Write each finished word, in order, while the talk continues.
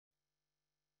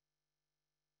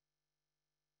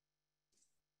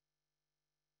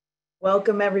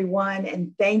Welcome, everyone,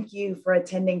 and thank you for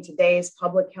attending today's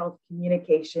Public Health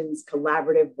Communications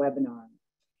Collaborative webinar.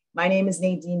 My name is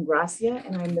Nadine Gracia,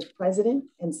 and I'm the President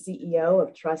and CEO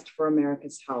of Trust for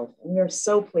America's Health, and we are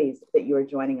so pleased that you are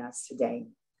joining us today.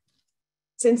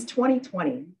 Since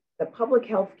 2020, the Public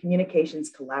Health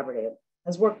Communications Collaborative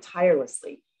has worked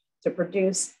tirelessly to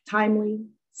produce timely,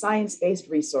 science-based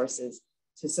resources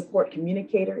to support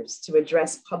communicators to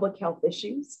address public health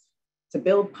issues, to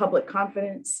build public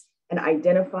confidence, and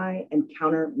identify and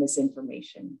counter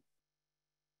misinformation.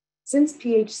 Since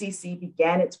PHCC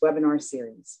began its webinar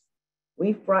series,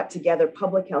 we've brought together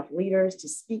public health leaders to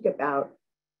speak about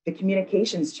the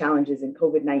communications challenges in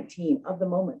COVID-19 of the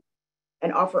moment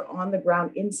and offer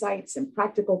on-the-ground insights and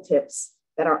practical tips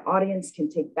that our audience can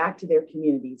take back to their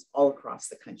communities all across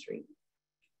the country.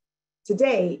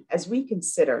 Today, as we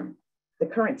consider the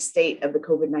current state of the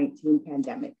COVID-19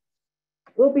 pandemic,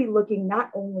 we'll be looking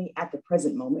not only at the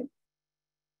present moment,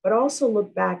 but also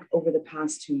look back over the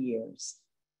past 2 years,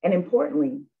 and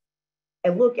importantly,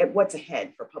 a look at what's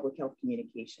ahead for public health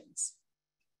communications.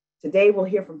 Today, we'll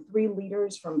hear from 3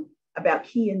 leaders about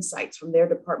key insights from their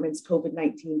department's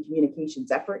COVID-19 communications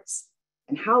efforts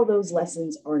and how those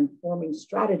lessons are informing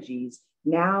strategies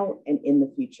now and in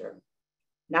the future,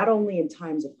 not only in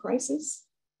times of crisis,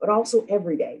 but also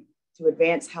every day to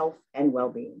advance health and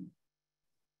well-being.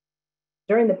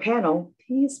 During the panel,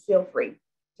 please feel free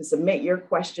to submit your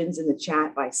questions in the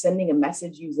chat by sending a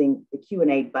message using the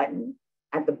Q&A button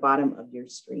at the bottom of your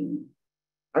screen.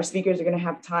 Our speakers are going to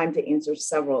have time to answer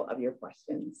several of your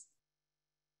questions.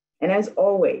 And as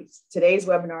always, today's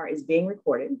webinar is being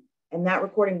recorded, and that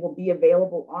recording will be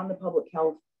available on the Public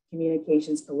Health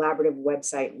Communications Collaborative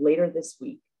website later this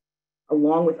week,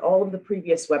 along with all of the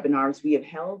previous webinars we have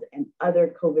held and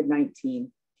other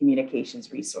COVID-19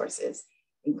 communications resources,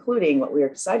 including what we are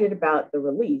excited about, the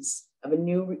release of a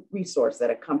new resource that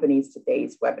accompanies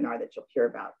today's webinar that you'll hear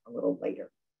about a little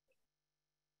later.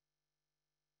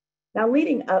 Now,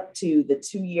 leading up to the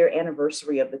 2-year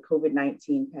anniversary of the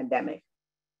COVID-19 pandemic,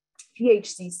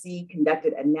 PHCC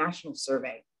conducted a national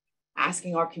survey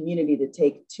asking our community to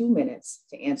take 2 minutes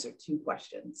to answer 2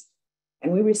 questions.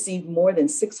 And we received more than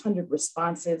 600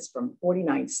 responses from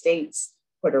 49 states,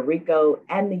 Puerto Rico,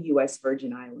 and the US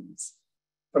Virgin Islands,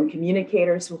 from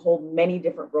communicators who hold many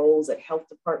different roles at health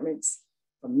departments,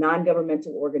 from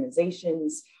non-governmental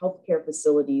organizations, healthcare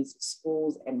facilities,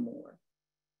 schools, and more.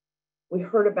 We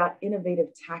heard about innovative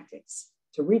tactics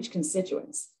to reach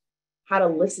constituents, how to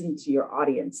listen to your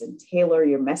audience and tailor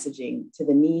your messaging to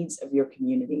the needs of your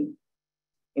community.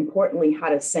 Importantly, how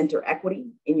to center equity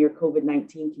in your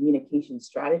COVID-19 communication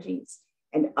strategies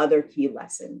and other key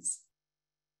lessons.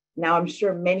 Now, I'm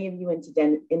sure many of you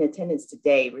in attendance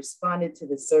today responded to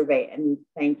the survey, and we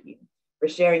thank you for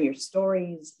sharing your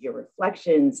stories, your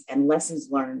reflections, and lessons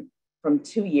learned from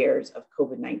 2 years of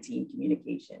COVID-19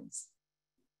 communications.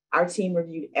 Our team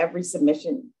reviewed every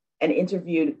submission and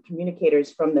interviewed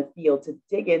communicators from the field to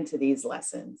dig into these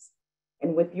lessons.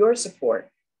 And with your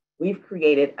support, we've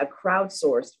created a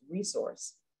crowdsourced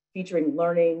resource featuring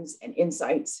learnings and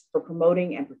insights for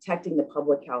promoting and protecting the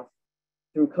public health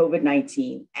through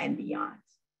COVID-19 and beyond.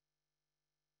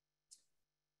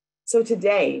 So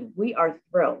today, we are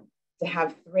thrilled to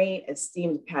have 3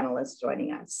 esteemed panelists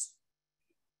joining us.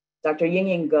 Dr.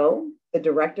 Ying Go, the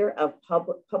Director of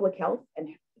Public Health and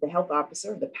the Health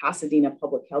Officer of the Pasadena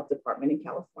Public Health Department in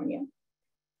California.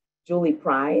 Julie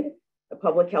Pride, the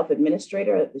Public Health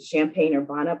Administrator of the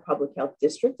Champaign-Urbana Public Health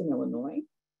District in Illinois.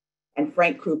 And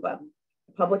Frank Krupa,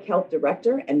 Public Health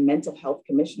Director and Mental Health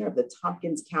Commissioner of the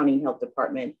Tompkins County Health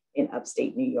Department in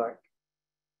upstate New York.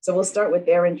 So we'll start with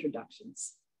their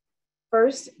introductions.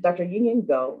 First, Dr. Ying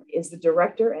Go is the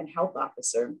Director and Health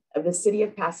Officer of the City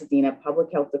of Pasadena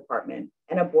Public Health Department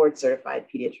and a board-certified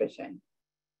pediatrician.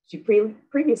 She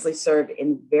previously served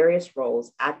in various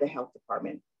roles at the health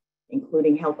department,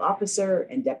 including health officer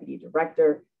and deputy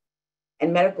director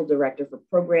and medical director for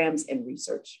programs and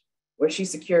research, where she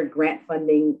secured grant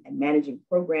funding and managing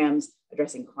programs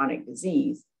addressing chronic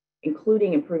disease,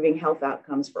 including improving health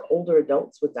outcomes for older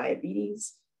adults with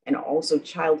diabetes and also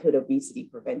childhood obesity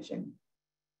prevention.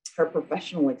 Her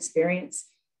professional experience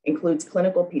includes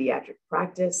clinical pediatric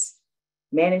practice,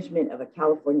 management of a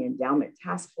California endowment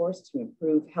task force to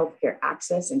improve healthcare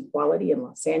access and quality in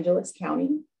Los Angeles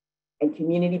County, and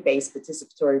community-based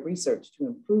participatory research to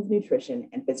improve nutrition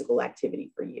and physical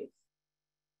activity for youth.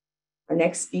 Our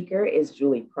next speaker is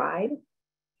Julie Pride.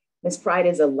 Ms. Pride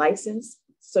is a licensed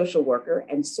social worker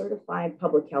and certified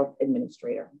public health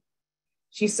administrator.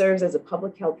 She serves as a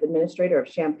public health administrator of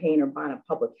Champaign-Urbana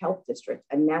Public Health District,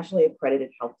 a nationally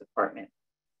accredited health department.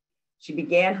 She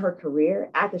began her career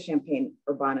at the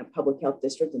Champaign-Urbana Public Health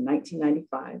District in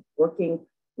 1995, working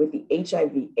with the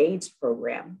HIV/AIDS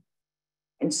program,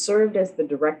 and served as the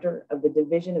director of the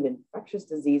Division of Infectious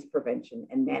Disease Prevention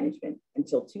and Management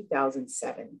until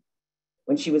 2007,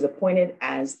 when she was appointed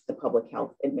as the Public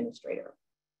Health Administrator.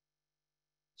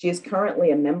 She is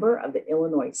currently a member of the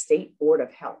Illinois State Board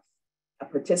of Health, a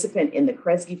participant in the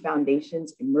Kresge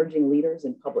Foundation's Emerging Leaders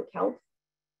in Public Health,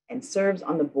 and serves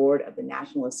on the board of the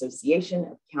National Association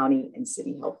of County and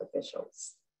City Health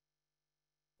Officials.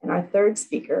 And our third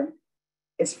speaker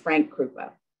is Frank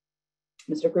Krupa.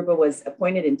 Mr. Krupa was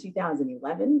appointed in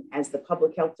 2011 as the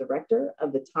Public Health Director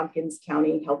of the Tompkins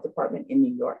County Health Department in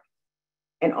New York,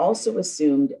 and also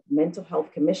assumed Mental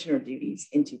Health Commissioner duties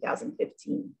in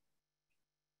 2015.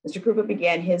 Mr. Krupa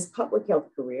began his public health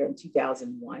career in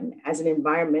 2001 as an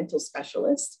environmental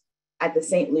specialist at the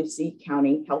St. Lucie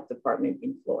County Health Department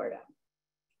in Florida.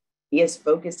 He has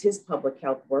focused his public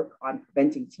health work on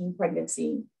preventing teen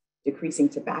pregnancy, decreasing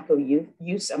tobacco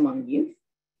use among youth,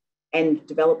 and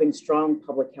developing strong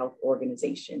public health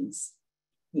organizations.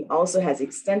 He also has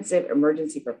extensive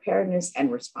emergency preparedness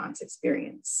and response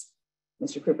experience.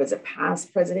 Mr. Krupa is a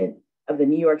past president of the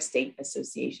New York State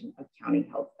Association of County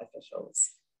Health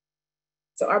Officials.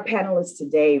 So our panelists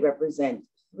today represent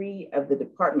three of the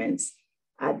departments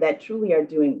that truly are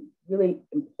doing really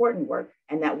important work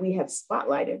and that we have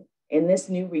spotlighted in this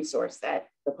new resource that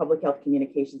the Public Health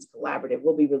Communications Collaborative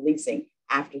will be releasing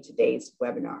after today's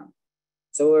webinar.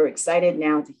 So we're excited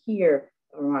now to hear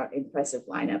from our impressive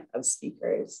lineup of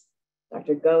speakers.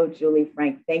 Dr. Go, Julie,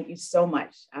 Frank, thank you so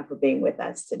much for being with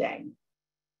us today.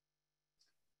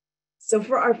 So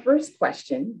for our first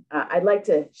question, I'd like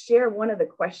to share one of the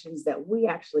questions that we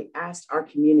actually asked our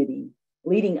community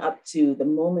leading up to the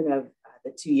moment of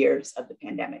the 2 years of the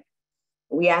pandemic.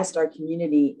 We asked our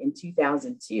community in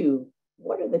 2002,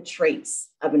 what are the traits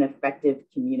of an effective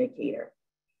communicator?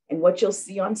 And what you'll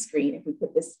see on screen, if we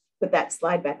put that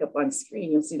slide back up on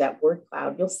screen, you'll see that word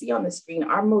cloud. You'll see on the screen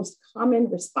our most common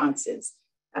responses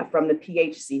from the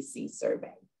PHCC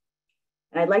survey.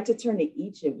 And I'd like to turn to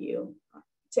each of you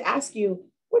to ask you,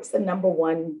 what's the number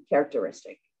one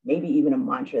characteristic, maybe even a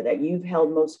mantra that you've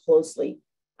held most closely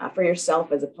for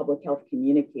yourself as a public health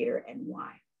communicator, and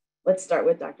why? Let's start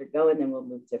with Dr. Go, and then we'll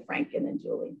move to Frank and then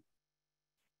Julie.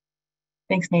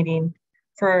 Thanks, Nadine.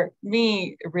 For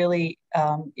me, it really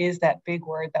is that big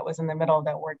word that was in the middle of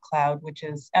that word cloud, which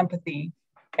is empathy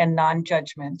and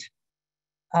non-judgment.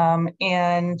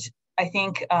 And I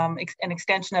think an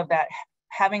extension of that,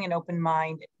 having an open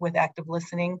mind with active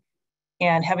listening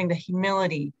and having the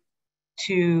humility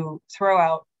to throw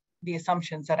out the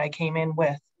assumptions that I came in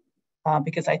with,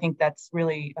 because I think that's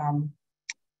really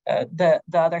the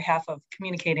other half of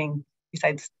communicating,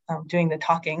 besides doing the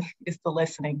talking, is the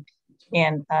listening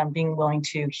and being willing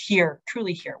to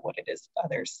truly hear what it is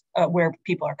others, where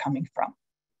people are coming from.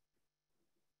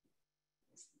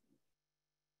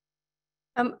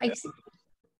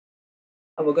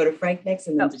 We'll go to Frank next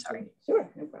and then to Frank. Sure,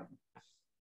 no problem.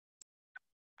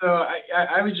 So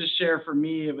I would just share, for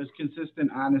me, it was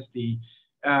consistent honesty.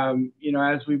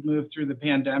 As we've moved through the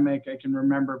pandemic, I can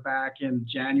remember back in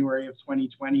January of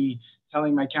 2020,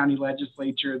 telling my county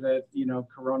legislature that,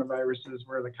 coronaviruses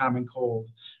were the common cold,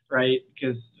 right?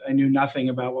 Because I knew nothing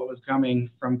about what was coming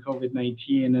from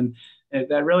COVID-19. And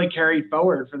that really carried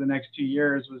forward for the next 2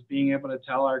 years, was being able to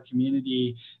tell our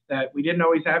community that we didn't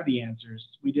always have the answers.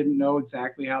 We didn't know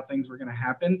exactly how things were going to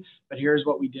happen, but here's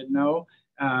what we did know.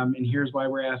 And here's why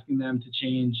we're asking them to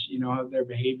change, their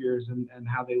behaviors and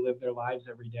how they live their lives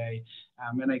every day.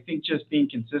 And I think just being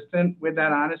consistent with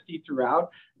that honesty throughout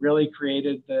really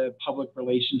created the public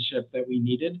relationship that we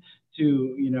needed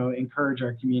to, encourage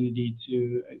our community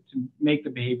to make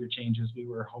the behavior changes we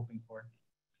were hoping for.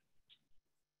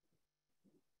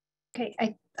 Okay,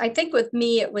 I think with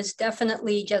me, it was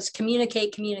definitely just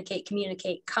communicate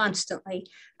constantly.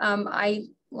 I,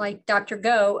 like Dr.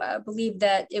 Go, believe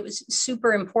that it was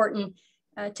super important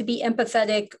to be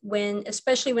empathetic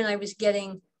especially when I was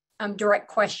getting direct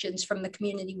questions from the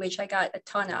community, which I got a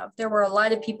ton of. There were a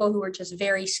lot of people who were just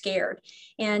very scared.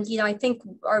 And, I think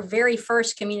our very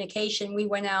first communication, we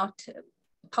went out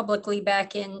publicly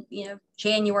back in,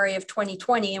 January of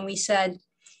 2020, and we said,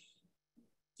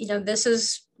 this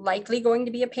is likely going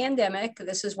to be a pandemic.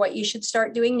 This is what you should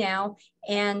start doing now.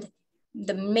 And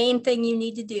the main thing you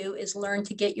need to do is learn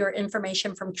to get your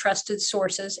information from trusted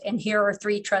sources. And here are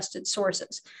 3 trusted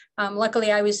sources.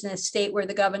 Luckily, I was in a state where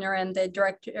the governor and the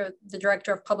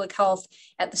director of public health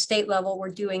at the state level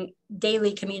were doing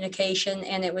daily communication,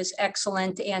 and it was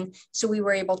excellent. And so we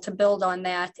were able to build on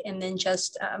that and then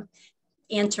just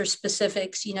answer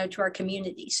specifics, to our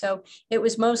community. So it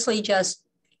was mostly just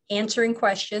answering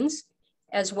questions,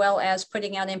 as well as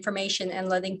putting out information and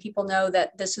letting people know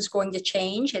that this is going to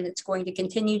change and it's going to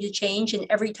continue to change. And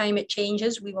every time it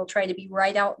changes, we will try to be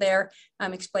right out there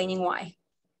explaining why.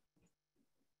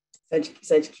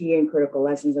 Such key and critical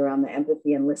lessons around the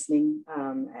empathy and listening,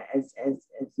 as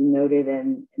you noted,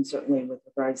 and certainly with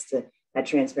regards to that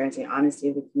transparency and honesty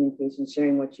of the communication,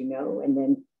 sharing what you know, and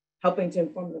then helping to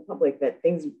inform the public that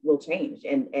things will change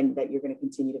and that you're going to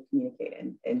continue to communicate.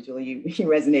 And Julie, you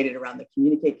resonated around the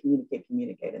communicate,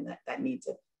 and that need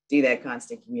to do that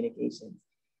constant communication.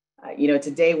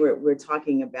 Today we're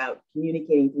talking about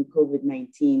communicating through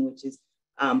COVID-19, which is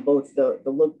both the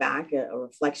look back, a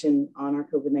reflection on our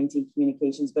COVID-19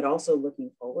 communications, but also looking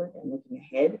forward and looking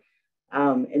ahead.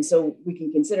 And so we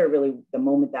can consider really the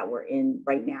moment that we're in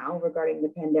right now regarding the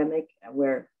pandemic,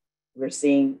 where we're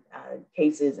seeing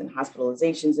cases and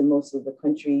hospitalizations in most of the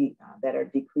country that are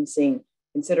decreasing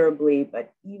considerably,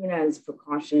 but even as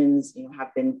precautions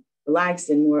have been relaxed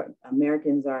and more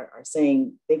Americans are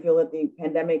saying they feel that the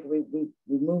pandemic, we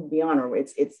moved beyond, or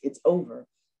it's over.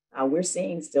 We're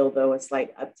seeing still, though, a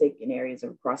slight uptick in areas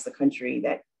across the country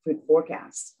that could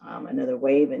forecast another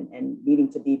wave and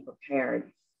needing to be prepared.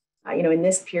 In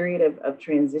this period of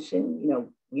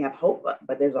transition, we have hope,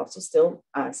 but there's also still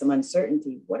some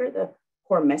uncertainty. What are the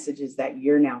core messages that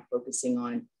you're now focusing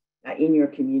on in your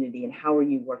community, and how are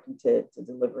you working to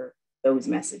deliver those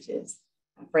messages?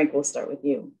 Frank, we'll start with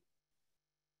you.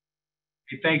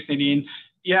 Thanks, Nadine.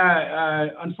 Yeah,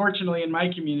 unfortunately, in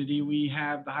my community, we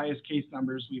have the highest case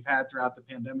numbers we've had throughout the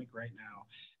pandemic right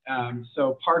now.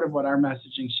 So part of what our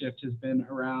messaging shift has been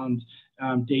around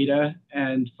data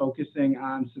and focusing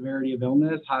on severity of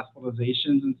illness,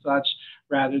 hospitalizations and such,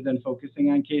 rather than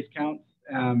focusing on case counts.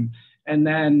 And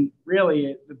then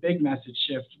really the big message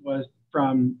shift was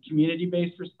from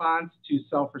community-based response to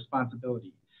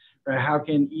self-responsibility, right? How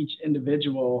can each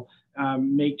individual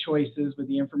make choices with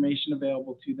the information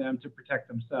available to them to protect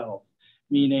themselves?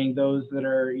 Meaning those that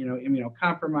are,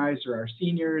 immunocompromised or our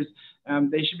seniors,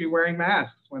 they should be wearing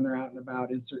masks when they're out and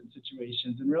about in certain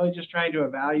situations, and really just trying to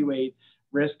evaluate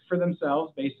risk for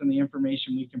themselves based on the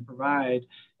information we can provide,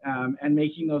 and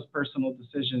making those personal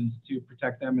decisions to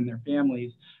protect them and their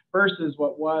families, versus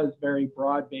what was very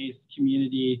broad-based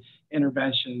community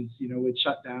interventions, with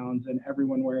shutdowns and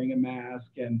everyone wearing a mask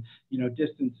and,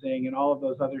 distancing and all of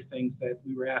those other things that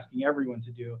we were asking everyone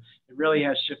to do. It really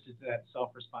has shifted to that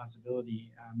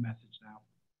self-responsibility message now.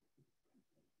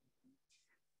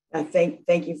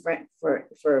 Thank you, Frank,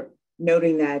 for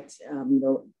noting that,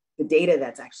 the data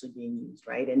that's actually being used,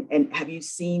 right? And have you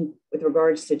seen, with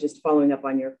regards to just following up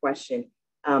on your question,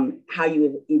 how you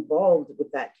have evolved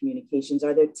with that communications?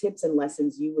 Are there tips and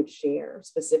lessons you would share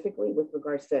specifically with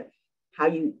regards to how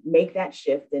you make that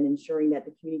shift and ensuring that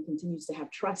the community continues to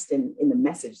have trust in the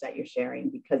message that you're sharing?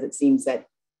 Because it seems that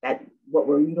what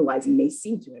we're utilizing may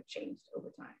seem to have changed over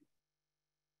time.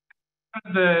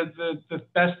 The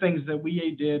best things that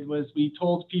we did was we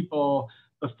told people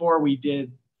before we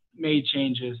made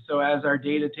changes. So as our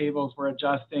data tables were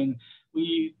adjusting,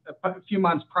 a few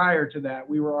months prior to that,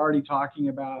 we were already talking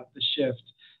about the shift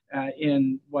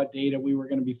in what data we were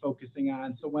going to be focusing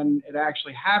on. So when it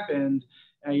actually happened,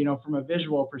 from a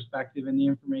visual perspective and the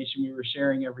information we were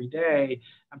sharing every day,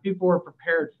 people were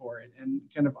prepared for it and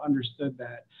kind of understood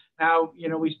that. Now,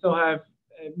 we still have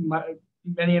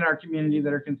many in our community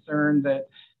that are concerned that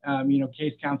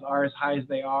case counts are as high as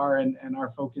they are, and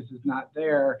our focus is not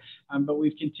there. But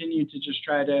we've continued to just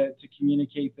try to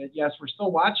communicate that, yes, we're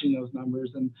still watching those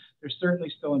numbers and they're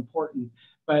certainly still important.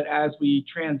 But as we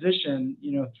transition,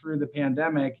 through the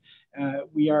pandemic,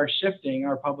 we are shifting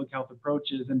our public health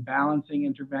approaches and balancing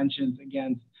interventions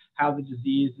against how the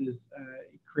disease is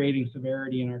creating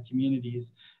severity in our communities.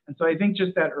 And so I think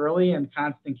just that early and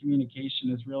constant communication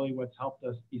is really what's helped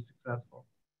us be successful.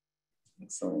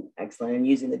 Excellent. And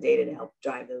using the data to help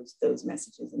drive those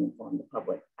messages and inform the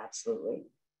public. Absolutely.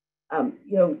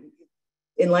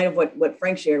 In light of what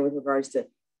Frank shared with regards to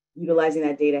utilizing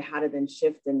that data, how to then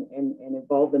shift and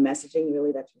evolve the messaging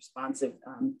really that's responsive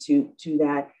to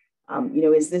that.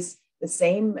 Is this the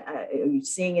same? Are you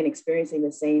seeing and experiencing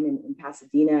the same in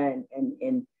Pasadena and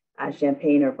in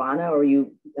Champaign-Urbana, or are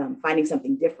you finding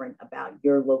something different about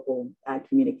your local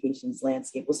communications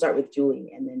landscape? We'll start with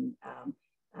Julie and then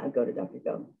go to Dr.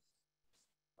 Go.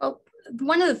 Well,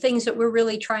 one of the things that we're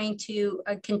really trying to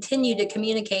continue to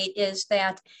communicate is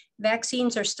that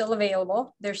vaccines are still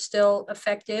available, they're still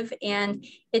effective, and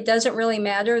it doesn't really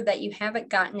matter that you haven't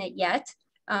gotten it yet.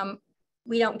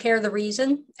 We don't care the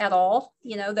reason at all,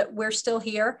 that we're still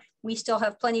here, we still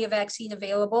have plenty of vaccine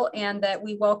available, and that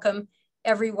we welcome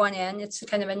everyone in. It's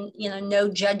kind of a no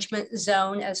judgment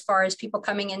zone as far as people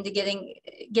coming into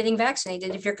getting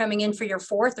vaccinated. If you're coming in for your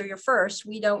 4th or your 1st,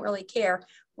 we don't really care.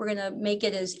 We're going to make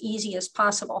it as easy as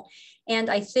possible. And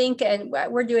I think, and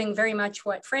we're doing very much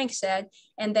what Frank said,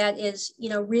 and that is,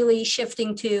 really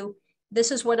shifting to,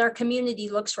 this is what our community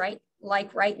looks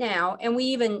like right now. And we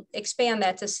even expand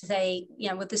that to say,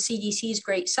 with the CDC's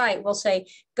great site, we'll say,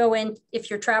 go in, if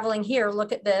you're traveling here,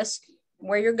 look at this,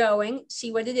 where you're going,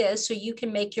 see what it is, so you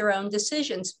can make your own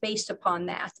decisions based upon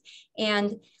that.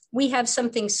 And we have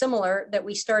something similar that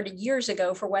we started years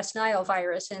ago for West Nile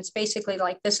virus. And it's basically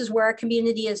like, this is where our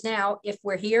community is now. If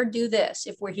we're here, do this.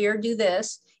 If we're here, do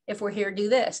this. If we're here, do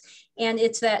this. And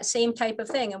it's that same type of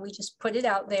thing. And we just put it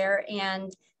out there.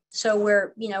 And so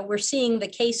we're seeing the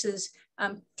cases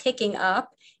ticking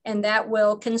up, and that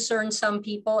will concern some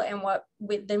people. And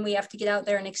then we have to get out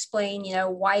there and explain,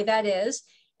 why that is,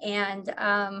 and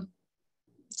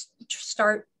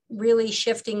start really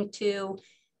shifting to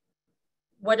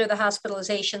what are the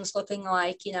hospitalizations looking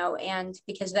like, and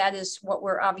because that is what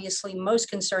we're obviously most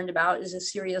concerned about, is a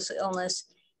serious illness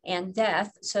and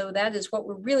death. So that is what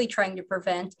we're really trying to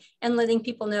prevent, and letting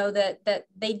people know that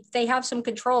they have some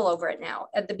control over it now.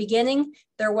 At the beginning,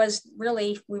 we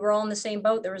were all in the same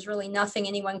boat. There was really nothing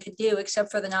anyone could do except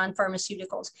for the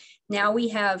non-pharmaceuticals. Now we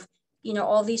have,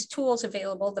 all these tools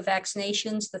available, the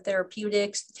vaccinations, the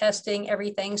therapeutics, the testing,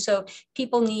 everything. So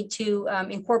people need to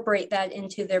incorporate that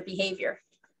into their behavior.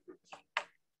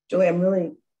 Julie, I'm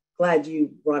really glad you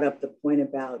brought up the point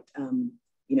about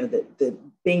the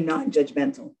being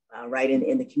non-judgmental, right,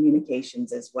 in the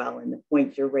communications as well, and the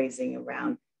point you're raising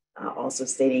around also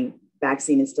stating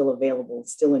vaccine is still available,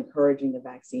 still encouraging the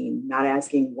vaccine, not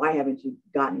asking why haven't you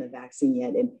gotten the vaccine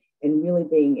yet, and really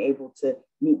being able to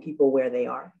meet people where they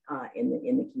are in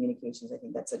the communications. I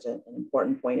think that's such an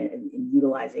important point, in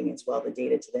utilizing as well the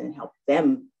data to then help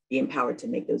them be empowered to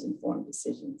make those informed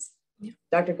decisions. Yeah.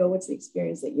 Dr. Go, what's the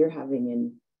experience that you're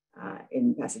having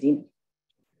in Pasadena?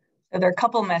 So there are a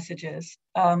couple messages.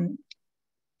 The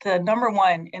number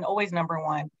one, and always number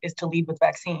one, is to lead with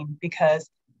vaccine, because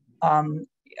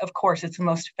of course it's the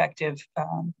most effective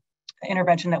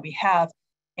intervention that we have,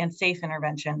 and safe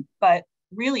intervention, but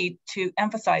really to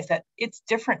emphasize that it's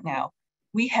different now.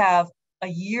 We have a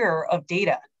year of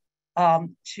data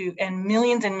and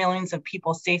millions of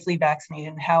people safely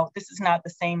vaccinated, and how this is not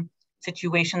the same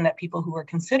situation that people who were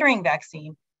considering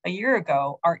vaccine a year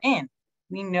ago are in.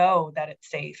 We know that it's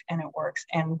safe and it works,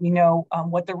 and we know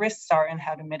what the risks are and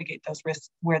how to mitigate those risks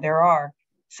where there are.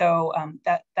 So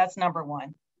that's number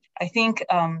one. I think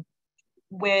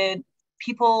with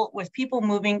people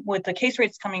moving, with the case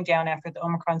rates coming down after the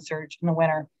Omicron surge in the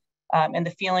winter, and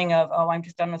the feeling of, oh, I'm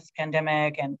just done with this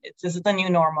pandemic and this is the new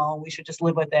normal, we should just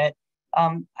live with it.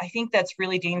 I think that's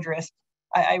really dangerous.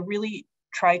 I really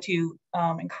try to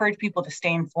encourage people to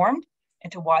stay informed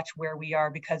and to watch where we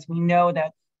are, because we know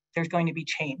that there's going to be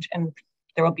change, and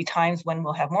there will be times when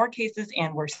we'll have more cases,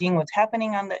 and we're seeing what's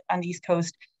happening on the East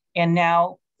Coast. And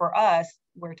now for us,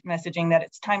 we're messaging that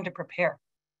it's time to prepare.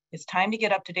 It's time to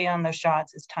get up to date on those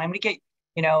shots. It's time to get,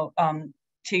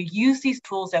 to use these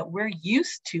tools that we're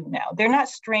used to now. They're not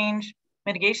strange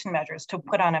mitigation measures to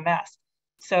put on a mask.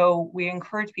 So we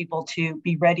encourage people to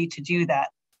be ready to do that,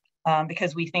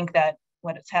 because we think that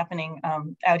what is happening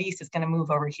out East is going to move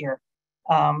over here,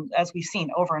 as we've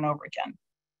seen over and over again.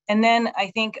 And then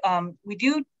I think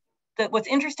what's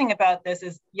interesting about this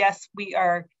is, yes, we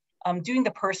are doing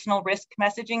the personal risk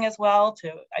messaging as well,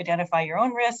 to identify your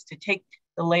own risks, to take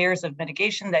the layers of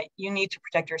mitigation that you need to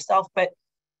protect yourself. But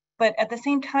at the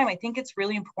same time, I think it's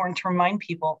really important to remind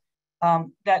people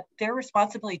that their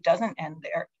responsibility doesn't end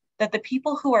there, that the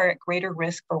people who are at greater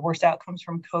risk for worse outcomes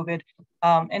from COVID,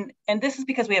 and this is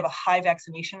because we have a high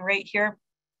vaccination rate here,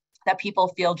 that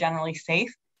people feel generally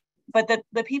safe. But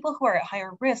the people who are at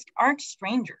higher risk aren't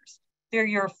strangers. They're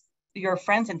your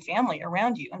friends and family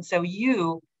around you. And so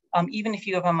you, even if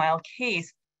you have a mild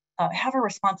case, have a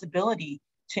responsibility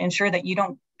to ensure that you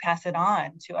don't pass it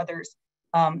on to others.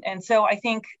 And so I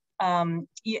think, and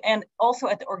also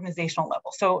at the organizational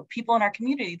level. So people in our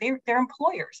community, they're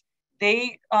employers.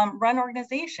 They run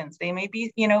organizations. They may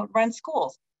be, run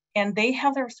schools. And they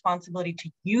have the responsibility to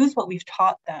use what we've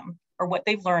taught them, or what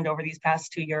they've learned over these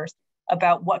past 2 years,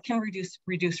 about what can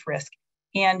reduce risk.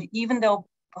 And even though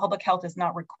public health is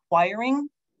not requiring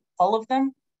all of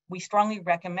them, we strongly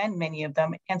recommend many of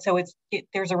them. And so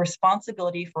there's a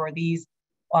responsibility for these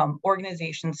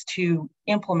organizations to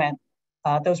implement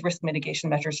those risk mitigation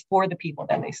measures for the people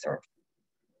that they serve.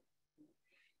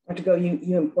 Dr. Go,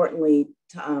 you importantly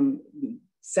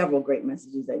several great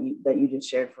messages that you just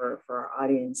shared for our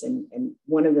audience. And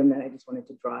one of them that I just wanted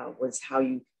to draw out was how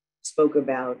you spoke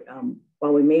about,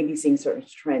 while we may be seeing certain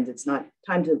trends, it's not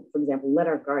time to, for example, let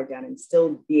our guard down and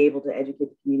still be able to educate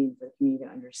the community for the community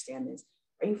to understand this.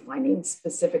 Are you finding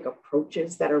specific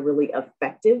approaches that are really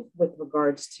effective with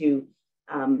regards to,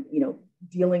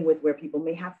 dealing with where people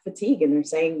may have fatigue and they're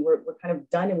saying we're kind of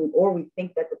done, or we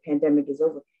think that the pandemic is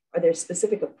over? Are there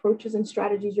specific approaches and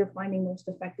strategies you're finding most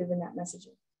effective in that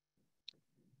messaging?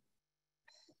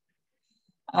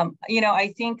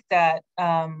 I think that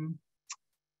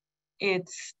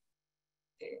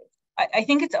I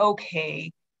think it's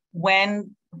okay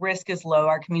when risk is low,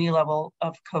 our community level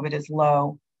of COVID is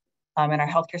low, and our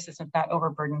healthcare system is not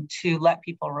overburdened, to let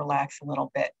people relax a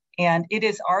little bit. And it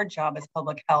is our job as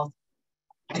public health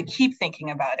to keep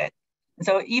thinking about it. And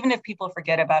so even if people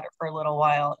forget about it for a little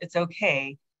while, it's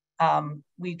okay.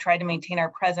 We try to maintain our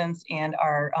presence and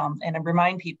and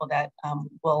remind people that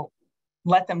we'll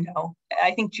let them know.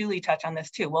 I think Julie touched on this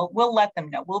too. We'll let them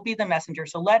know. We'll be the messenger.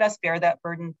 So let us bear that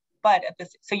burden. But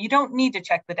so you don't need to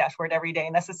check the dashboard every day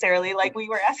necessarily, like we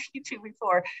were asking you to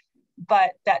before.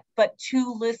 But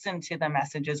to listen to the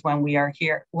messages when we are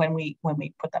here, when we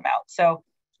put them out. So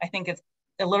I think it's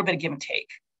a little bit of give and take.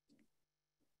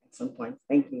 Excellent point.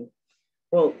 Thank you.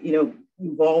 Well,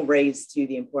 you've all raised to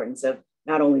the importance of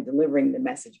not only delivering the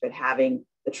message, but having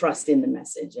the trust in the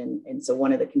message. And so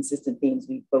one of the consistent themes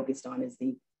we focused on is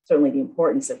certainly the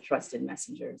importance of trusted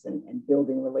messengers and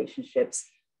building relationships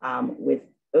with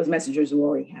those messengers who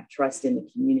already have trust in the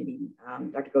community.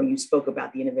 Dr. Go, you spoke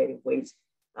about the innovative ways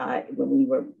when we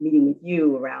were meeting with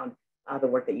you around the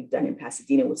work that you've done in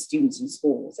Pasadena with students in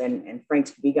schools. And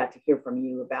Frank, we got to hear from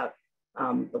you about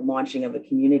the launching of a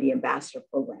community ambassador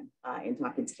program in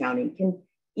Tompkins County. Can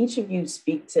each of you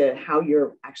speak to how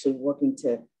you're actually working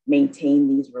to maintain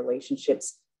these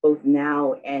relationships both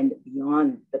now and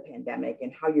beyond the pandemic,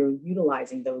 and how you're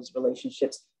utilizing those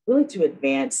relationships really to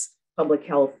advance public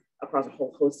health across a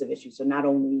whole host of issues? So not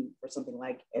only for something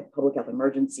like a public health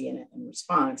emergency and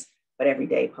response, but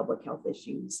everyday public health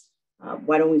issues.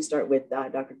 Why don't we start with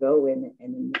Dr. Go and then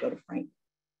we'll go to Frank.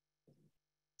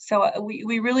 So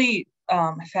we really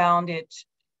found it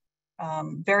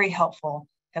very helpful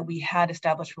that we had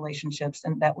established relationships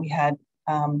and that we had,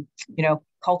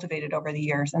 cultivated over the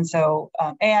years. And so,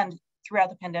 and throughout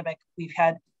the pandemic, we've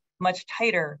had much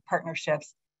tighter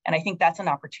partnerships. And I think that's an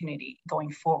opportunity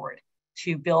going forward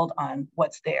to build on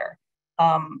what's there.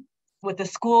 With the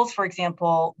schools, for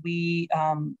example, we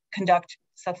conduct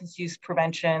substance abuse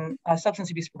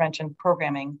prevention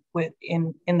programming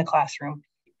in the classroom.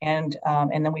 And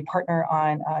then we partner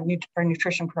on our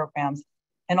nutrition programs,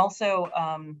 and also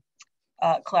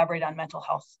collaborate on mental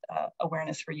health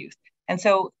awareness for youth. And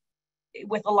so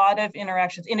with a lot of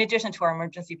interactions, in addition to our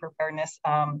emergency preparedness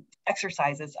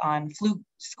exercises on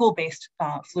school-based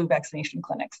flu vaccination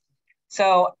clinics.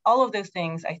 So all of those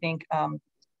things, I think,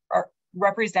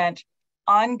 represent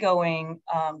ongoing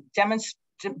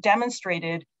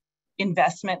demonstrated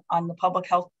investment on the public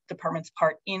health department's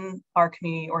part in our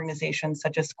community organizations,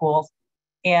 such as schools.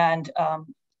 And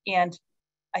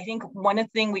I think one of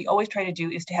the things we always try to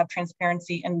do is to have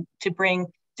transparency and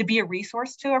to be a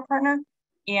resource to our partner,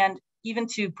 and even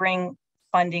to bring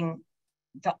funding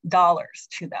dollars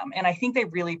to them. And I think they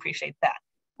really appreciate that,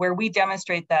 where we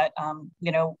demonstrate that,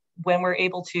 when we're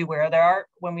able to,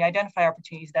 when we identify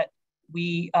opportunities, that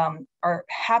we are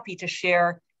happy to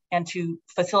share and to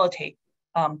facilitate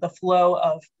the flow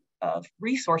of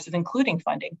resources, including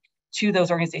funding, to those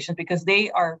organizations, because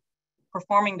they are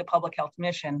performing the public health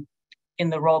mission in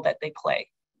the role that they play.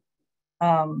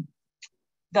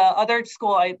 The other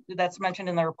school that's mentioned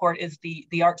in the report is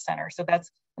the Art Center. So that's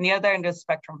on the other end of the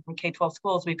spectrum from K-12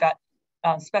 schools. We've got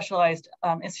specialized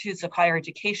institutes of higher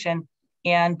education,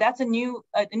 and that's a new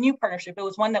partnership. It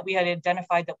was one that we had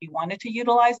identified that we wanted to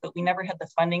utilize, but we never had the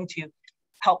funding to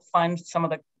help fund some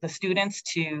of the students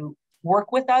to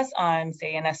work with us on,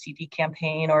 say, an STD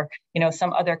campaign, or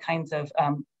some other kinds of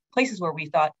places where we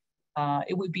thought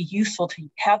it would be useful to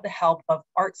have the help of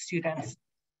art students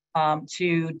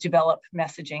to develop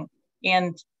messaging.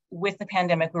 And with the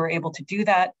pandemic, we were able to do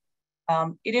that.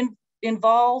 It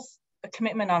involves a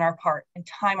commitment on our part and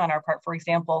time on our part. For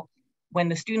example, when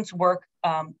the students work,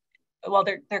 well,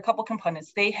 there are a couple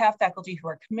components. They have faculty who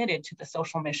are committed to the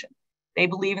social mission. They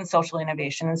believe in social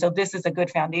innovation. And so this is a good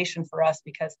foundation for us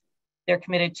because they're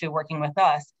committed to working with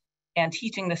us and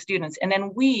teaching the students. And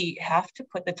then we have to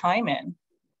put the time in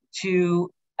to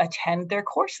attend their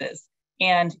courses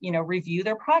and review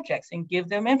their projects and give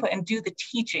them input and do the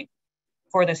teaching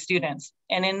for the students.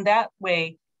 And in that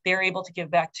way, they're able to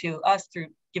give back to us through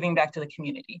giving back to the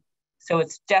community. So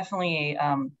it's definitely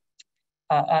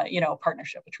you know, a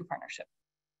partnership, a true partnership.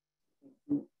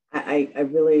 I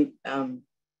really,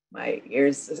 my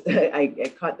ears,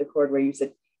 I caught the chord where you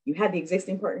said you had the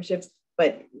existing partnerships,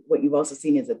 but what you've also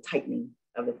seen is a tightening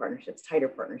of the partnerships, tighter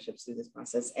partnerships through this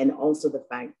process. And also the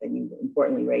fact that you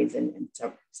importantly raised, and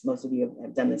most of you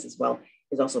have done this as well,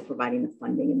 is also providing the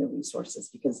funding and the resources,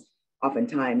 because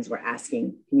oftentimes we're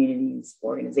asking communities,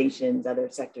 organizations, other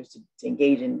sectors to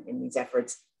engage in these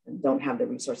efforts and don't have the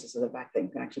resources. So the fact that you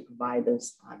can actually provide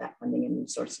those that funding and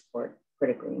resource support,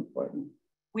 critically important.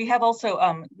 We have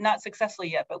also, not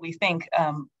successfully yet, but we think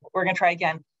we're going to try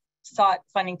again, sought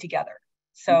funding together.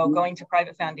 So going to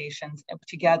private foundations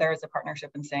together as a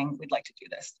partnership and saying, we'd like to do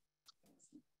this.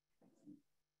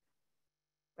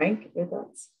 Frank, your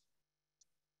thoughts?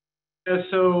 Yeah,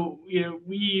 so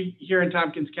we here in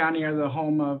Tompkins County are the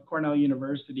home of Cornell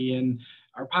University, and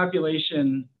our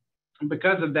population,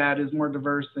 because of that, is more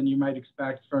diverse than you might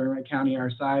expect for a county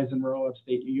our size in rural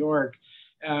upstate New York.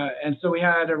 And so we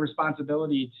had a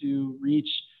responsibility to reach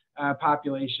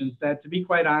populations that, to be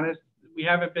quite honest, we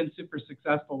haven't been super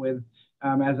successful with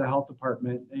as a health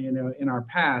department, in our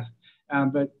past.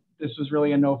 But this was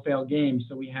really a no-fail game,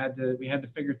 so we had to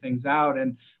figure things out.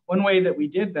 And one way that we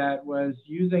did that was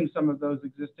using some of those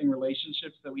existing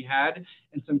relationships that we had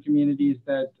in some communities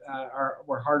that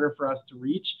were harder for us to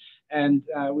reach. And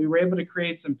we were able to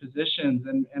create some positions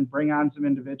and bring on some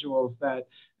individuals that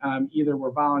either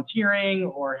were volunteering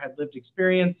or had lived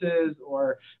experiences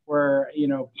or were,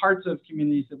 parts of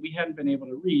communities that we hadn't been able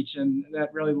to reach. And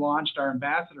that really launched our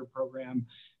ambassador program.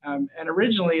 And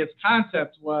originally its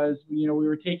concept was, we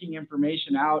were taking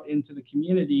information out into the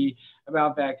community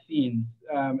about vaccines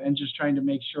and just trying to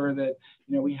make sure that,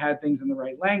 we had things in the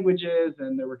right languages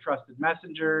and there were trusted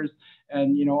messengers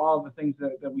and, all of the things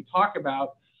that we talk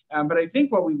about. But I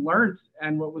think what we learned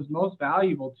and what was most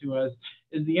valuable to us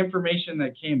is the information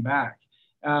that came back.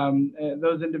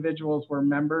 Those individuals were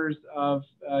members of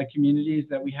communities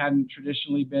that we hadn't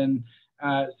traditionally been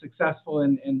successful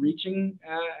in reaching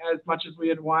as much as we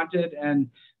had wanted. And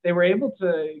they were able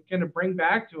to kind of bring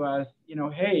back to us,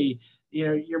 hey,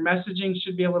 your messaging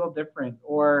should be a little different,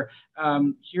 or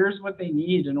here's what they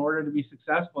need in order to be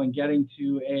successful in getting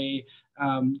to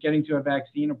a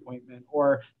vaccine appointment,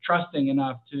 or trusting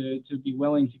enough to be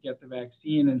willing to get the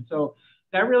vaccine. And so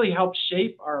that really helped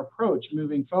shape our approach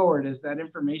moving forward, is that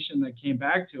information that came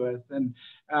back to us. And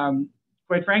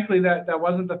quite frankly, that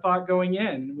wasn't the thought going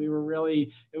in.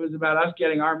 It was about us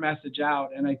getting our message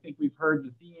out. And I think we've heard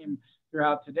the theme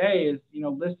throughout today is,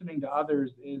 listening to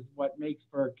others is what makes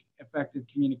for effective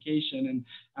communication.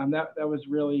 And that was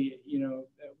really,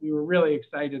 we were really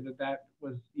excited that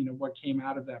was, what came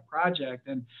out of that project.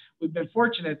 And we've been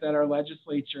fortunate that our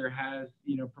legislature has,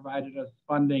 provided us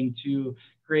funding to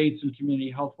create some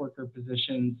community health worker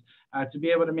positions to be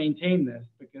able to maintain this,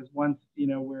 because once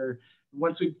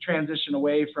we transition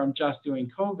away from just doing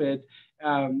COVID,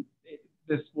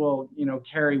 this will,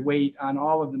 carry weight on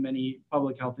all of the many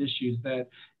public health issues that,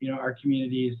 our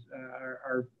communities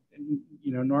are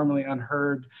normally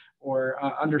unheard or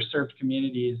underserved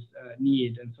communities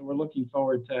need. And so we're looking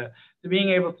forward to being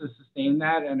able to sustain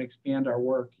that and expand our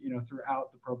work,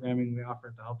 throughout the programming we offer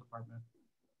at the health department.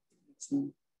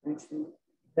 Excellent. Excellent.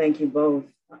 Thank you both.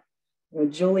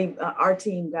 Julie, our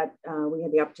team we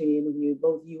had the opportunity to interview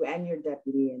both you and your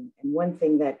deputy. And one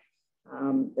thing that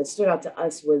stood out to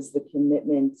us was the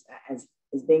commitment, as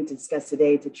is being discussed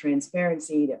today, to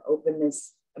transparency, to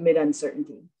openness amid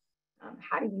uncertainty.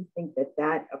 How do you think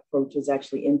that approach has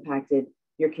actually impacted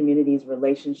your community's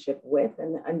relationship with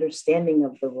and the understanding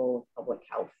of the role of public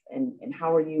health? And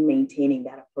how are you maintaining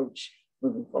that approach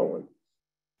moving forward?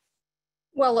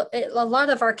 Well, a lot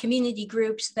of our community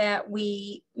groups that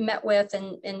we met with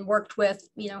and worked with,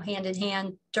 hand in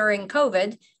hand during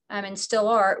COVID, and still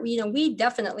are, we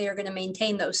definitely are going to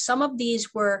maintain those. Some of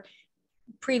these were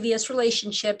previous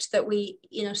relationships that we,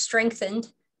 strengthened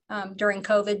during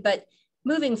COVID, but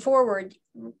moving forward,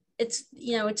 it's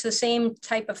the same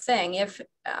type of thing. If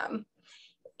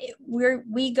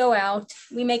we go out,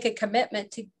 we make a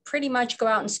commitment to pretty much go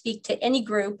out and speak to any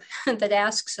group that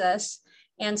asks us.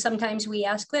 And sometimes we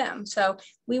ask them. So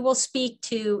we will speak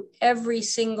to every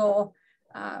single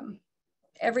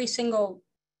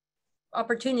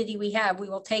opportunity we have. We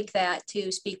will take that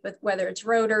to speak with, whether it's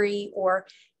Rotary or,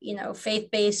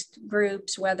 faith-based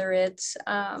groups, whether it's,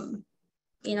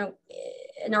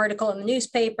 an article in the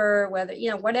newspaper, whether,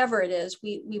 whatever it is,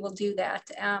 we will do that.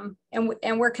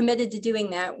 And we're committed to doing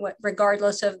that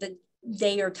regardless of the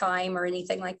day or time or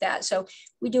anything like that. So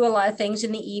we do a lot of things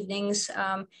in the evenings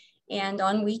and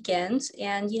on weekends.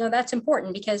 And, that's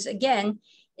important because, again,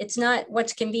 it's not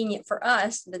what's convenient for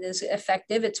us that is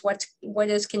effective. It's what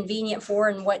is convenient for,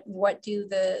 and what do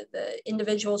the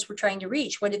individuals we're trying to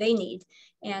reach, what do they need?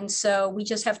 And so we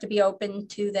just have to be open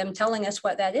to them telling us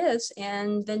what that is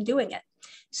and then doing it.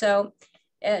 So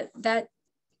that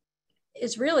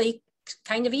is really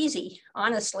kind of easy,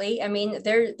 honestly. I mean,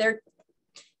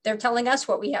 they're telling us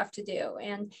what we have to do.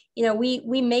 And, you know,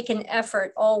 we make an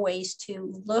effort always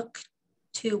to look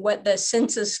to what the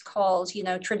census calls, you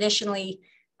know, traditionally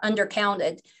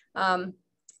undercounted,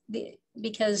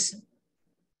 because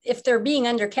if they're being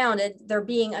undercounted, they're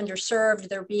being underserved,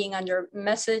 they're being under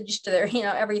messaged, they're, you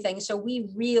know, everything. So we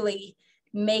really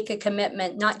make a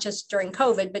commitment, not just during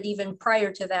COVID, but even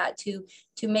prior to that, to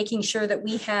making sure that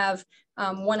we have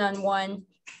one-on-one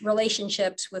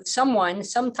relationships with someone,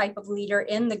 some type of leader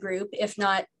in the group, if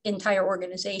not entire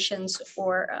organizations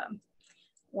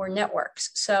or networks.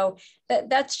 So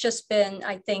that's just been,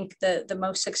 I think, the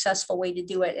most successful way to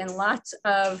do it. And lots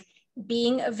of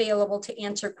being available to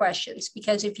answer questions,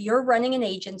 because if you're running an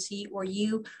agency or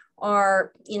you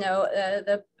are, you know,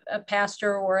 a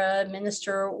pastor or a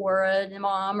minister or an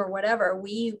imam or whatever,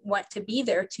 we want to be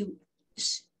there to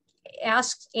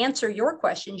answer your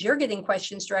questions. You're getting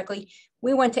questions directly.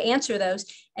 We want to answer those.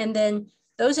 And then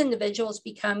those individuals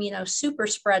become, you know, super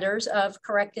spreaders of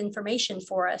correct information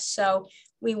for us. So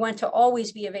we want to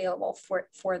always be available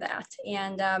for that.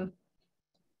 And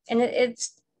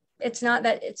it's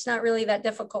not really that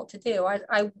difficult to do.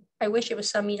 I wish it was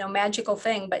some, you know, magical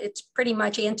thing, but it's pretty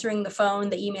much answering the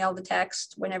phone, the email, the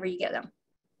text, whenever you get them.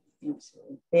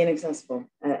 Absolutely. Being accessible,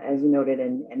 as you noted,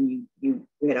 and you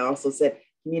had also said,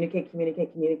 communicate,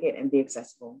 and be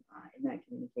accessible in that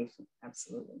communication.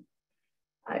 Absolutely.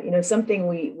 You know, something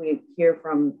we hear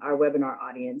from our webinar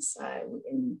audience,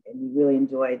 and we really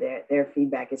enjoy their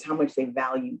feedback, is how much they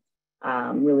value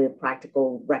really the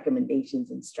practical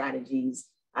recommendations and strategies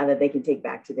that they can take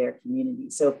back to their community.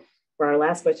 So for our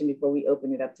last question, before we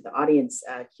open it up to the audience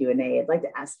Q&A, I'd like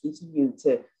to ask each of you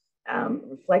to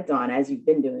reflect on, as you've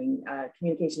been doing,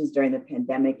 communications during the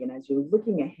pandemic, and as you're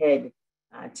looking ahead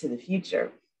to the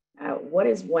future, what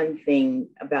is one thing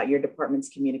about your department's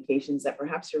communications that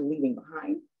perhaps you're leaving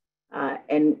behind?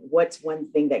 And what's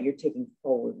one thing that you're taking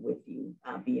forward with you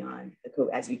beyond the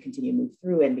COVID, as we continue to move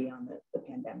through and beyond the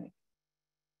pandemic?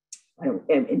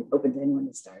 And open to anyone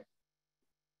to start.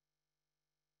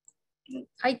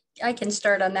 I can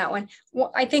start on that one.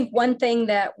 Well, I think one thing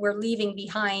that we're leaving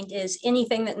behind is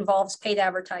anything that involves paid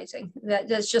advertising.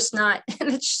 That's just not,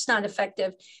 it's just not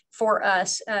effective for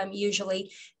us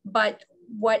usually. But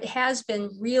what has been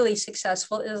really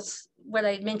successful is what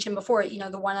I mentioned before, you know,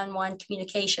 the one-on-one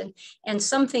communication. And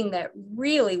something that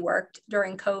really worked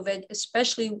during COVID,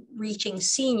 especially reaching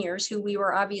seniors who we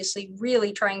were obviously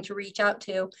really trying to reach out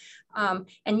to.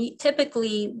 And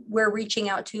typically we're reaching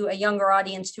out to a younger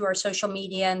audience through our social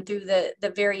media and through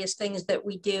the various things that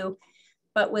we do.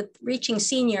 But with reaching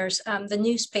seniors, the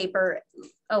newspaper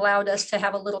allowed us to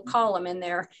have a little column in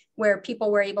there where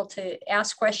people were able to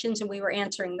ask questions and we were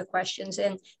answering the questions.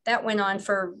 And that went on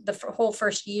for the whole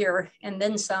first year and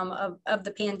then some of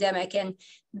the pandemic. And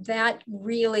that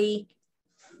really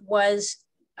was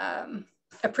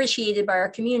appreciated by our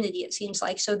community, it seems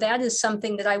like. So that is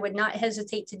something that I would not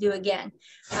hesitate to do again.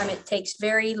 It takes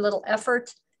very little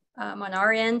effort on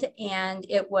our end. And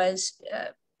it was,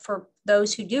 for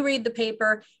those who do read the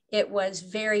paper, it was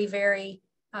very, very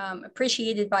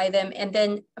appreciated by them. And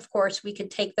then, of course, we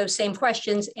could take those same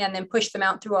questions and then push them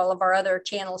out through all of our other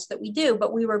channels that we do.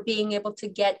 But we were being able to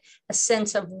get a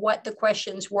sense of what the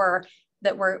questions were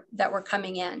that were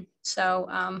coming in. So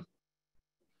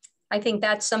I think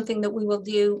that's something that we will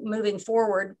do moving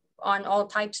forward on all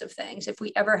types of things. If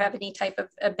we ever have any type of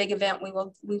a big event,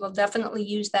 we will definitely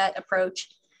use that approach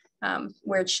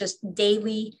where it's just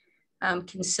daily,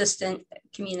 consistent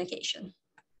communication.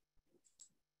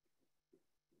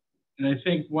 And I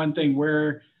think one thing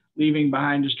we're leaving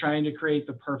behind is trying to create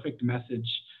the perfect message.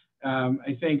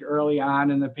 I think early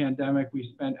on in the pandemic, we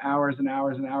spent hours and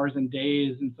hours and hours and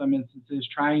days in some instances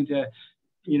trying to,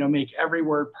 you know, make every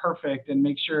word perfect and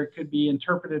make sure it could be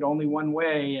interpreted only one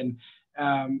way. And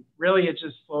really it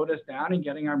just slowed us down in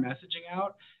getting our messaging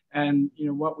out. And, you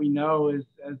know, what we know is,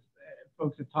 as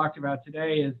folks have talked about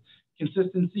today, is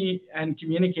consistency and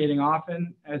communicating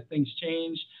often as things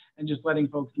change and just letting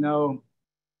folks know,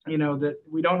 you know, that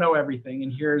we don't know everything,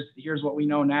 and here's what we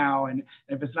know now, and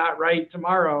if it's not right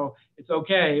tomorrow, it's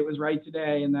okay, it was right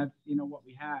today, and that's, you know, what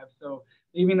we have. So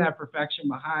leaving that perfection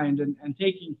behind and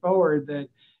taking forward that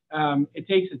it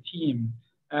takes a team.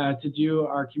 to do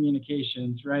our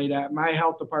communications, right? At my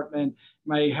health department,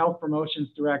 my health promotions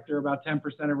director, about 10%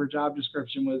 of her job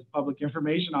description was public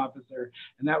information officer.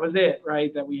 And that was it,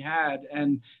 right, that we had.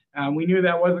 And we knew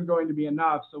that wasn't going to be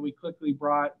enough. So we quickly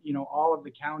brought, all of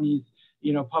the counties,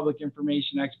 public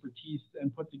information expertise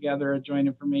and put together a joint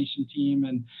information team.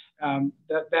 And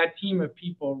that team of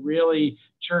people really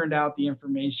churned out the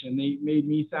information. They made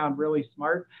me sound really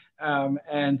smart.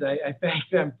 And I thank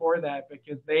them for that,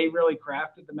 because they really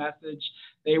crafted the message.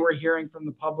 They were hearing from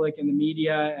the public and the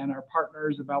media and our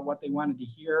partners about what they wanted to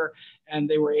hear. And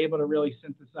they were able to really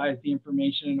synthesize the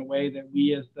information in a way that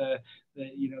we as the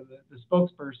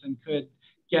spokesperson could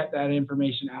get that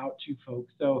information out to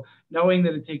folks. So knowing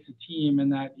that it takes a team and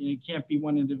that it can't be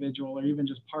one individual or even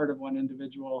just part of one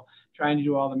individual trying to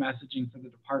do all the messaging for the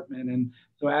department. And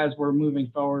so as we're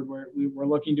moving forward, we're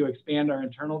looking to expand our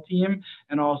internal team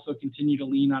and also continue to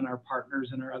lean on our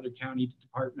partners and our other county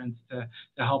departments to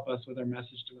help us with our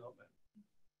message development.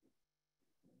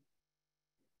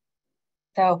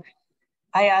 So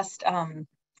I asked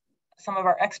some of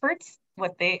our experts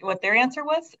what their answer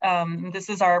was. This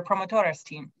is our Promotores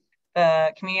team,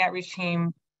 the community outreach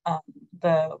team,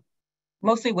 the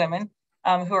mostly women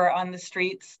who are on the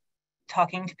streets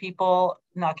talking to people,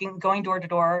 going door to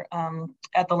door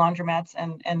at the laundromats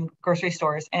and grocery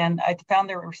stores. And I found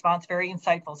their response very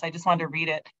insightful. So I just wanted to read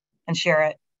it and share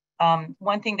it.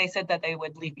 One thing they said that they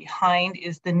would leave behind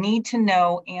is the need to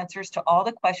know answers to all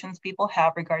the questions people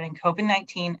have regarding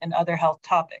COVID-19 and other health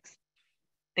topics.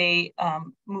 They,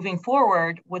 moving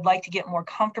forward, would like to get more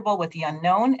comfortable with the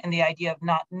unknown and the idea of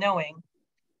not knowing,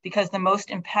 because the most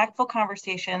impactful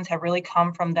conversations have really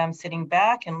come from them sitting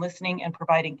back and listening and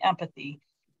providing empathy.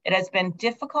 It has been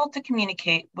difficult to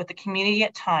communicate with the community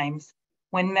at times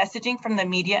when messaging from the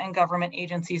media and government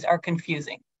agencies are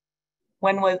confusing.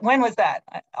 When was that?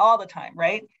 All the time,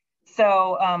 right?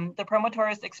 So the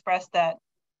promoters expressed that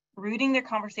rooting their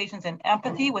conversations in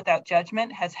empathy without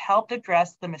judgment has helped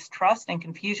address the mistrust and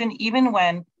confusion, even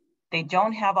when they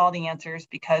don't have all the answers,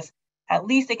 because at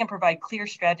least they can provide clear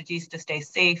strategies to stay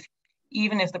safe,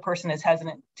 even if the person is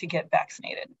hesitant to get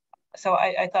vaccinated. So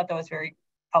I thought that was very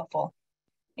helpful.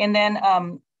 And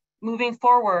then moving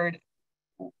forward,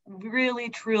 really,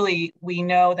 truly, we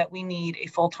know that we need a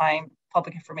full-time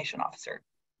public information officer.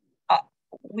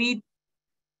 We,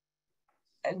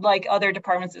 like other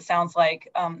departments, it sounds like,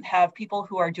 have people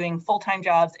who are doing full-time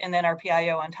jobs and then our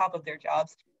PIO on top of their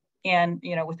jobs, and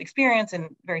with experience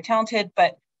and very talented,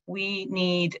 but we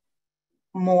need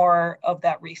more of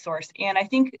that resource. And I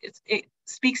think it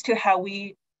speaks to how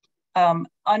we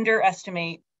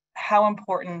underestimate how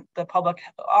important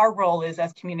our role is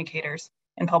as communicators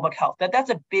in public health.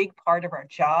 That's a big part of our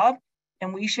job,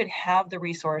 and we should have the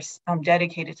resource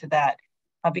dedicated to that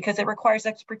because it requires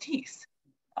expertise,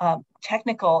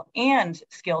 technical and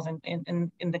skills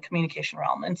in the communication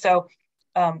realm. And so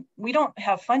we don't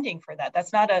have funding for that.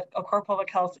 That's not a core public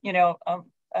health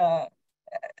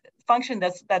function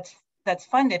that's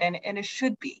funded, and it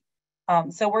should be.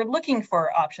 So we're looking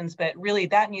for options, but really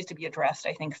that needs to be addressed,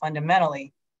 I think,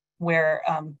 fundamentally, where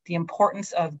the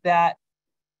importance of the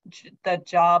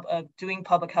job of doing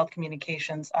public health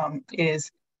communications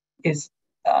is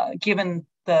given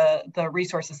the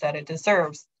resources that it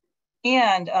deserves.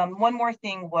 And one more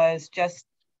thing was just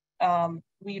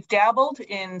we've dabbled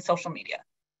in social media.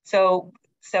 So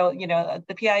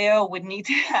the PIO would need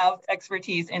to have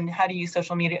expertise in how to use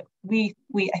social media.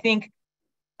 I think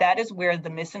that is where the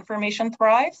misinformation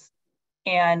thrives,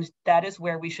 and that is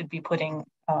where we should be putting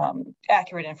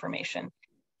accurate information.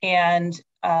 And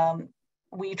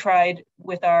we tried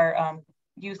with our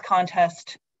youth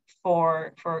contest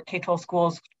for K-12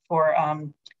 schools for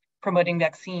promoting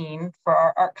vaccine for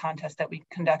our art contest that we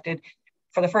conducted.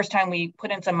 For the first time, we put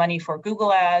in some money for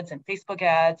Google ads and Facebook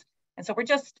ads. And so we're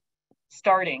just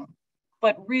starting,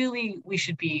 but really we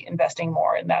should be investing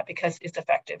more in that because it's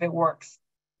effective, it works.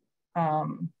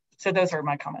 So those are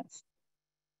my comments.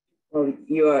 Well,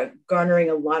 you are garnering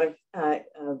a lot of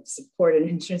support and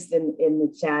interest in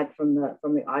the chat from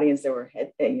the audience. There were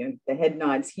the head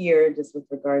nods here, just with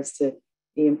regards to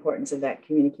the importance of that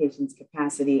communications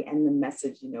capacity and the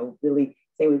message. Really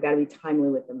saying we've got to be timely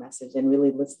with the message and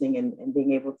really listening and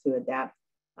being able to adapt.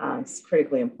 It's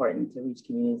critically important to reach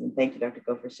communities. And thank you, Dr.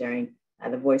 Go, for sharing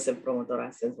the voice of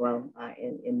Promotoras as well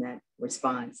in that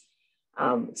response.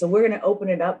 So we're going to open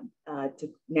it up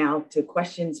to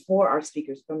questions for our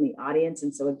speakers from the audience.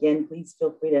 And so again, please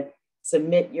feel free to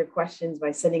submit your questions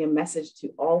by sending a message to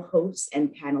all hosts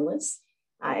and panelists,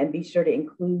 and be sure to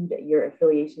include your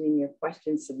affiliation in your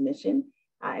question submission.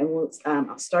 And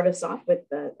I'll start us off with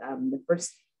the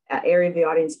first area of the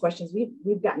audience questions,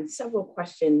 we've gotten several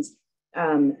questions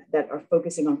that are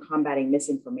focusing on combating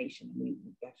misinformation. We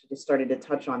actually just started to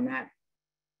touch on that.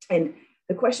 And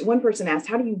the question, one person asked,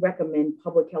 how do you recommend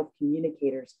public health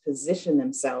communicators position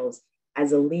themselves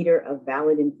as a leader of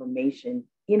valid information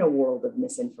in a world of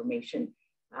misinformation?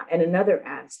 And another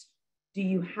asked, do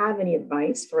you have any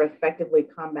advice for effectively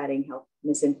combating health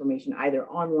misinformation, either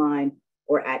online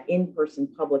or at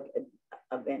in-person public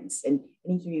events? And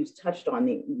each of you touched on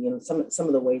the, some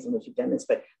of the ways in which you've done this,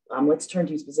 but let's turn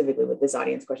to you specifically with this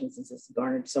audience question, since it's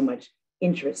garnered so much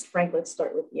interest. Frank, let's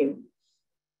start with you.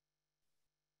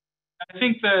 I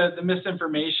think the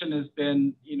misinformation has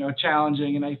been,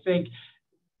 challenging. And I think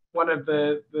one of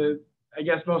the I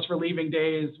guess most relieving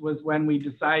days was when we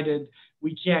decided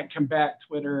we can't combat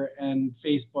Twitter and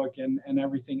Facebook and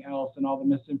everything else and all the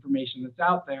misinformation that's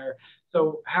out there.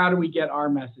 So how do we get our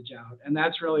message out? And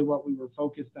that's really what we were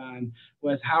focused on,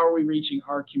 was how are we reaching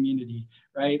our community,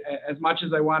 right? As much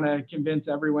as I want to convince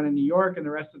everyone in New York and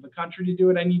the rest of the country to do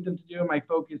what I need them to do, my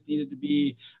focus needed to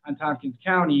be on Tompkins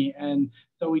County. And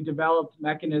so we developed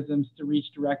mechanisms to reach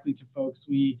directly to folks.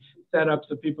 We set up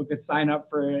so people could sign up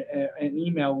for an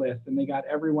email list, and they got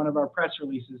every one of our press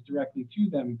releases directly to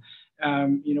them.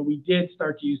 We did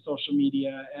start to use social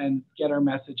media and get our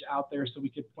message out there so we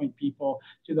could point people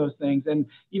to those things. And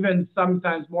even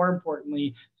sometimes more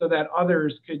importantly, so that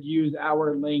others could use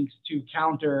our links to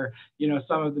counter,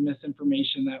 some of the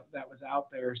misinformation that was out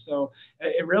there. So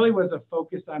it really was a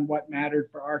focus on what mattered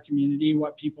for our community,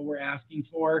 what people were asking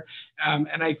for.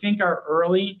 And I think our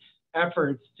early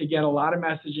efforts to get a lot of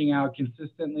messaging out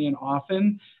consistently and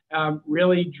often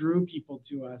really drew people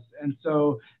to us. And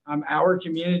so our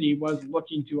community was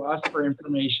looking to us for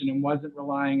information and wasn't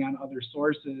relying on other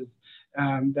sources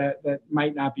that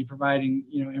might not be providing,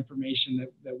 information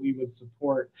that we would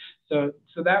support. So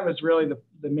that was really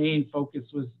the main focus,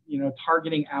 was,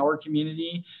 targeting our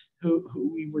community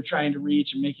who we were trying to reach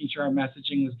and making sure our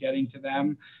messaging was getting to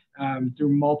them through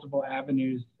multiple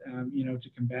avenues, to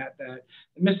combat that.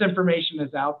 The misinformation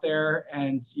is out there,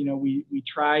 and, we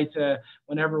try to,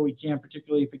 whenever we can,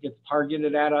 particularly if it gets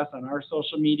targeted at us on our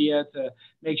social media, to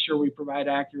make sure we provide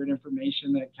accurate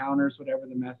information that counters whatever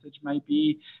the message might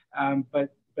be.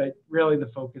 But really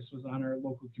the focus was on our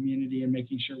local community and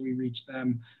making sure we reach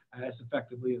them as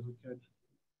effectively as we could.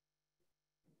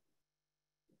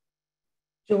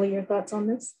 Julie, your thoughts on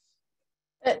this?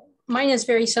 Mine is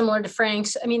very similar to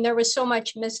Frank's. I mean, there was so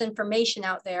much misinformation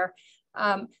out there.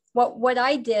 What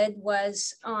I did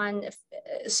was, on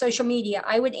social media,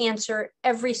 I would answer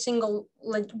every single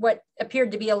what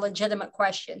appeared to be a legitimate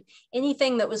question.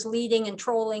 Anything that was leading and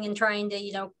trolling and trying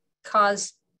to,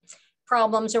 cause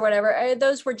problems or whatever,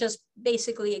 those were just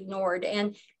basically ignored.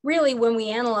 And really, when we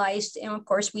analyzed, and of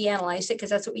course we analyzed it because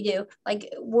that's what we do,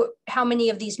 like how many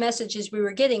of these messages we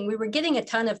were getting a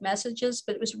ton of messages,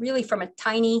 but it was really from a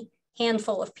tiny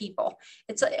handful of people.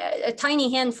 It's a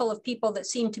tiny handful of people that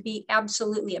seem to be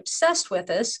absolutely obsessed with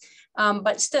us,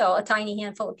 but still a tiny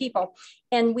handful of people.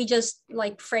 And we just,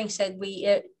 like Frank said,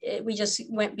 we just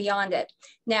went beyond it.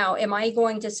 Now, am I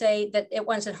going to say that it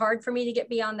wasn't hard for me to get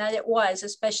beyond that? It was,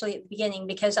 especially at the beginning,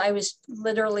 because I was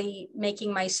literally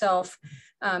making myself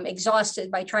exhausted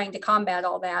by trying to combat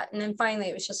all that. And then finally,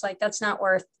 it was just like, that's not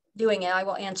worth doing it. I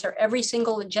will answer every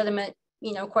single legitimate,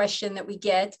 question that we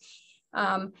get.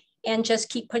 And just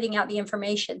keep putting out the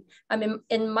information.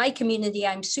 In my community,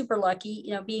 I'm super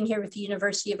lucky, being here with the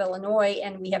University of Illinois,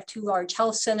 and we have 2 large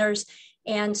health centers.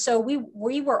 And so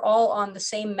we were all on the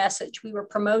same message. We were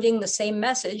promoting the same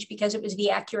message because it was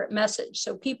the accurate message.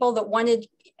 So people that wanted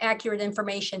accurate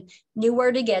information knew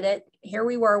where to get it. Here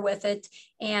we were with it,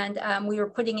 and we were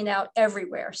putting it out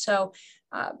everywhere. So,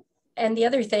 and the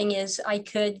other thing is, I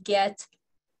could get,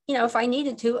 if I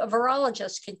needed to, a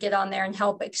virologist could get on there and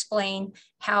help explain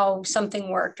how something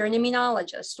worked, or an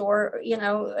immunologist, or,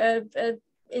 an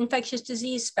infectious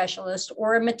disease specialist,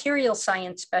 or a material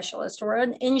science specialist, or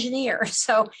an engineer.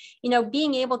 So,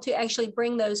 being able to actually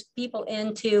bring those people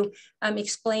in to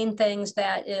explain things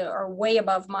that are way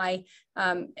above my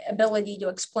ability to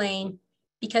explain.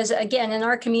 Because again, in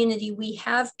our community, we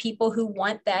have people who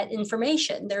want that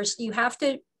information. You have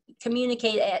to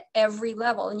communicate at every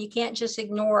level, and you can't just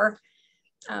ignore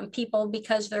people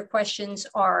because their questions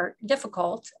are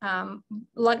difficult.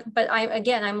 But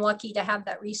I'm lucky to have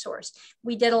that resource.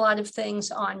 We did a lot of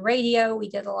things on radio. We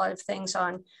did a lot of things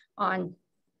on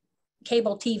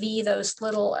cable TV, those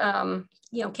little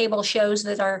cable shows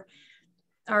that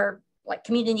are like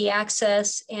community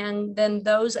access. And then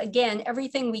those, again,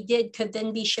 everything we did could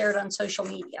then be shared on social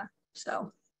media.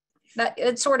 So that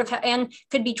it's sort of, and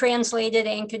could be translated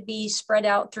and could be spread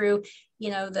out through,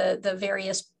 the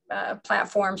various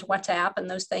platforms, WhatsApp, and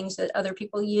those things that other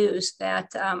people use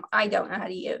that I don't know how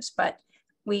to use, but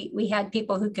we had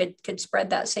people who could spread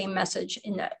that same message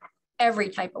in every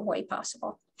type of way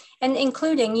possible. And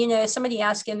including, you know, somebody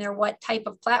asked in there, what type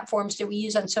of platforms do we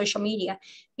use on social media?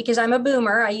 Because I'm a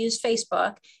boomer, I use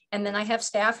Facebook, and then I have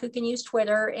staff who can use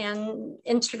Twitter and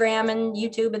Instagram and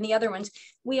YouTube and the other ones.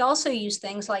 We also use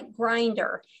things like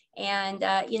Grindr and,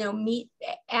 you know, meet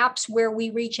apps where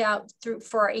we reach out through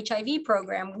for our HIV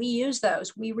program. We use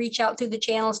those. We reach out through the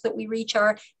channels that we reach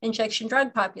our injection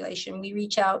drug population. We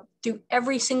reach out through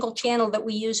every single channel that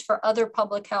we use for other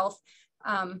public health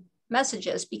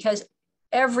messages, because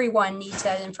everyone needs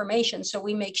that information. So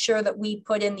we make sure that we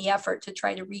put in the effort to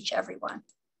try to reach everyone.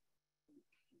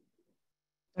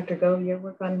 Dr. Go, your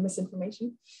work on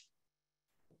misinformation?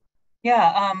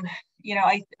 Yeah, you know,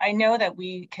 I know that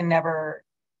we can never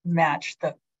match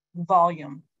the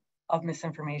volume of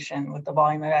misinformation with the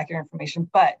volume of accurate information,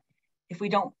 but if we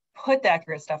don't put the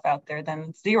accurate stuff out there, then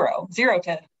it's zero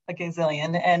to a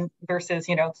gazillion, and versus,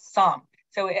 you know, some.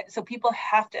 So people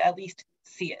have to at least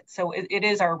see it. So it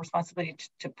is our responsibility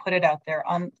to put it out there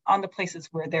on the places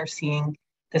where they're seeing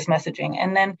this messaging.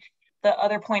 And then the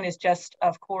other point is just,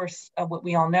 of course, what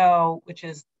we all know, which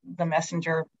is the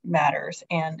messenger matters,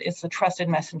 and it's a trusted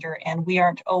messenger, and we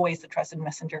aren't always the trusted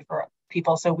messenger for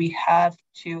people. So we have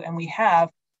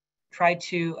tried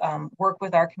to work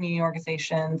with our community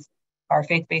organizations, our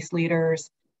faith-based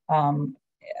leaders,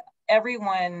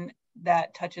 everyone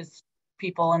that touches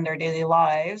people in their daily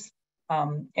lives.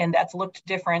 And that's looked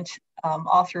different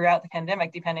all throughout the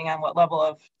pandemic, depending on what level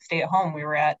of stay-at-home we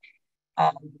were at.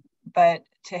 But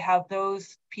to have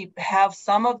those people, have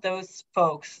some of those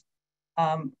folks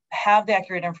have the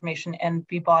accurate information and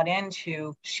be bought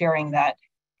into sharing that,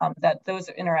 that those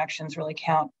interactions really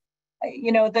count.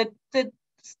 You know, the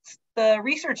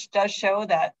research does show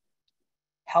that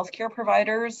healthcare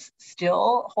providers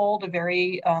still hold a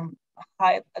very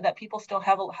that people still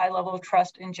have a high level of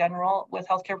trust in general with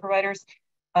healthcare providers.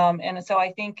 And so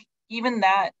I think even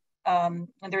that, and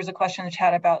there's a question in the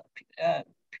chat about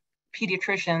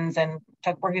pediatricians and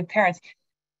working with parents.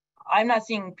 I'm not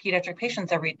seeing pediatric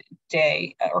patients every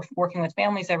day or working with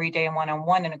families every day and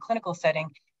one-on-one in a clinical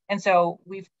setting. And so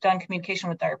we've done communication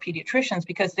with our pediatricians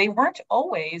because they weren't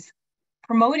always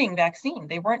promoting vaccine.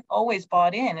 They weren't always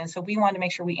bought in. And so we wanted to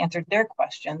make sure we answered their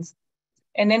questions.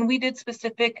 And then we did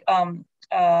specific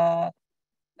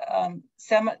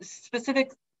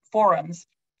specific forums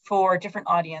for different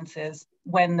audiences.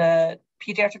 When the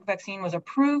pediatric vaccine was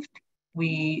approved,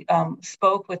 we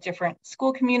spoke with different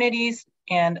school communities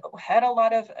and had a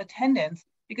lot of attendance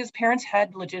because parents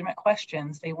had legitimate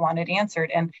questions they wanted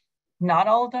answered. And not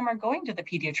all of them are going to the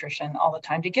pediatrician all the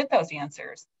time to get those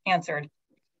answered.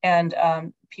 And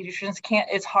pediatricians can't,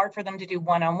 it's hard for them to do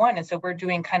one-on-one. And so we're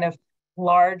doing kind of more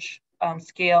large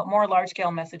scale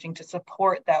messaging to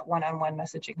support that one-on-one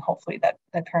messaging, hopefully that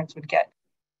parents would get.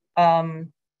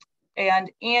 And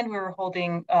we were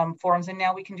holding forums, and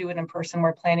now we can do it in person.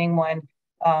 We're planning one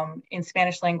in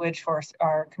Spanish language for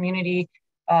our community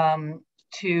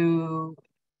to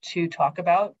talk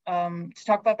about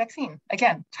vaccine.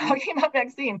 Again, talking about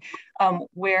vaccine,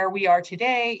 where we are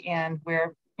today and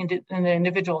where the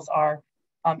individuals are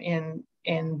in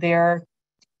their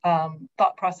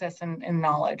thought process and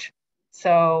knowledge.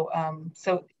 So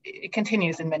it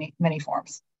continues in many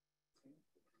forms.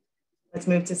 Let's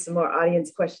move to some more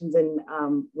audience questions, and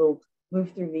we'll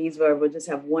move through these where we'll just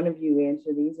have one of you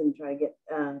answer these and try to get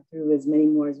through as many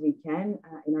more as we can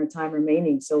in our time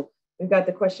remaining. So we've got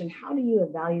the question, how do you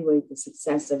evaluate the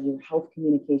success of your health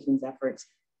communications efforts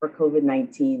for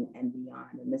COVID-19 and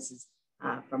beyond? And this is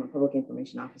from a public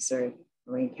information officer at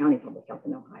Lorraine County Public Health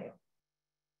in Ohio.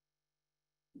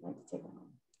 I'd like to take that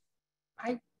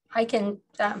one. I can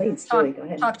Please, Julie, go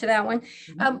ahead. Talk to that one.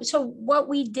 Mm-hmm. So what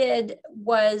we did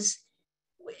was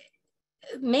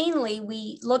mainly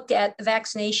we looked at the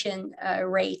vaccination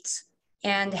rates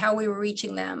and how we were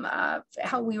reaching them,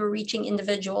 how we were reaching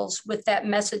individuals with that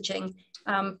messaging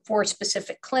for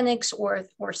specific clinics or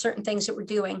certain things that we're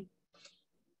doing.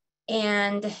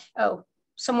 And,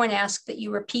 someone asked that you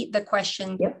repeat the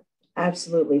question. Yep,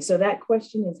 absolutely. So that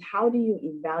question is, how do you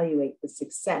evaluate the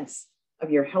success of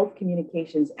your health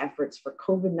communications efforts for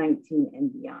COVID-19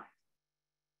 and beyond?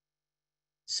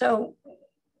 So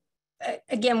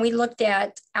again, we looked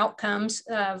at outcomes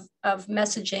of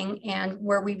messaging and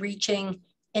were we reaching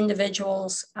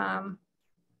individuals.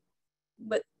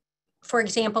 But for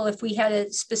example, if we had a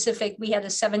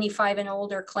 75 and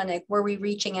older clinic, were we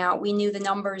reaching out? We knew the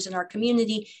numbers in our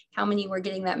community, how many were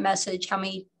getting that message, how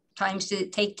many times did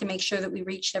it take to make sure that we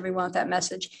reached everyone with that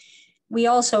message. We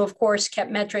also, of course, kept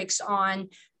metrics on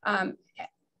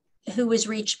who was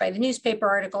reached by the newspaper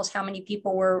articles, how many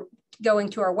people were going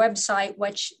to our website,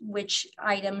 which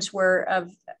items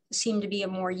seemed to be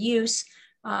of more use.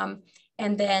 And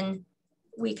then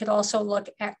we could also look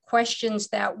at questions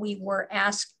that we were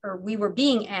asked or we were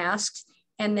being asked,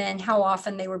 and then how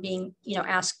often they were being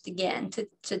asked again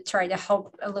to try to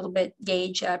help a little bit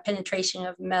gauge penetration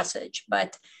of the message.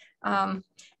 But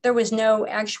there was no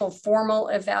actual formal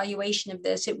evaluation of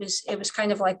this. It was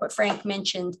kind of like what Frank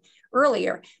mentioned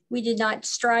earlier. We did not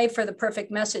strive for the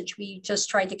perfect message. We just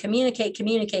tried to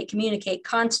communicate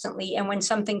constantly. And when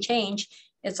something changed,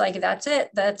 it's like, that's it,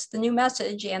 that's the new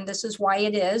message, and this is why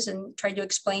it is, and try to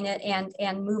explain it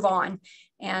and move on.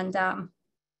 And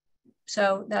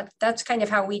so that's kind of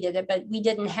how we did it, but we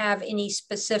didn't have any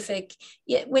specific,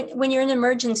 when you're in an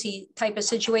emergency type of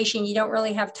situation, you don't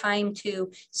really have time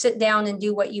to sit down and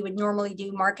do what you would normally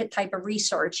do, market type of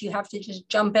research. You have to just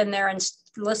jump in there and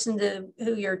listen to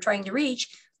who you're trying to reach,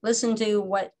 listen to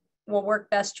what will work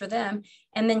best for them,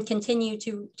 and then continue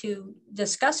to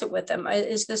discuss it with them.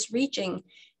 Is this reaching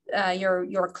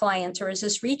your clients, or is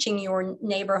this reaching your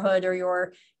neighborhood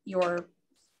or your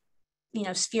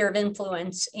sphere of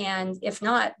influence? And if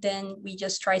not, then we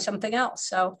just try something else.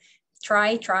 So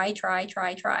try. Thanks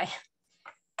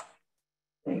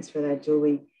for that,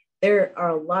 Julie. There are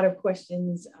a lot of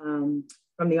questions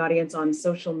from the audience on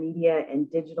social media and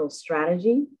digital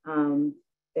strategy.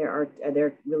 There are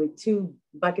really two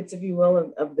buckets, if you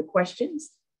will, of the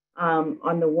questions.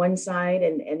 On the one side,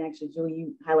 and actually, Julie,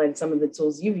 you highlighted some of the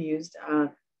tools you've used.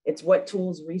 It's what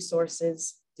tools,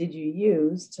 resources did you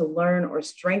use to learn or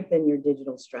strengthen your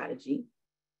digital strategy?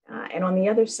 And on the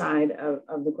other side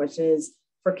of the question is,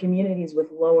 for communities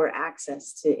with lower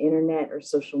access to internet or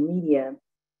social media,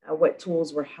 what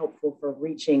tools were helpful for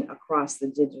reaching across the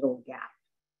digital gap?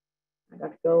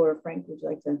 Dr. Go or Frank, would you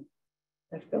like to?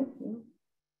 Dr. Go? Yeah.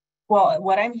 Well,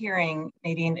 what I'm hearing,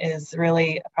 Nadine, is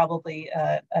really probably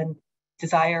a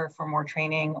desire for more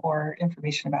training or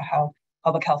information about how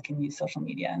public health can use social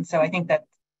media. And so I think that's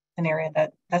an area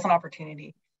that's an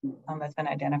opportunity that's been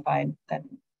identified that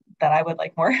I would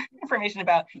like more information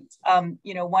about.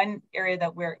 One area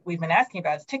that we've been asking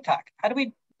about is TikTok. How do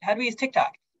we use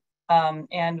TikTok?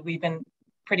 And we've been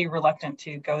pretty reluctant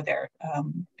to go there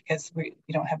because we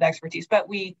don't have the expertise, but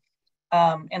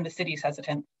and the city's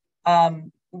hesitant.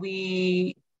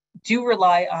 We do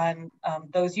rely on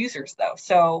those users, though.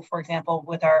 So, for example,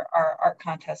 with our art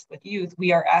contest with youth,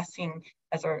 we are asking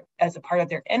as a part of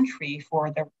their entry for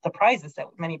the prizes,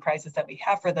 many prizes that we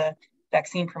have for the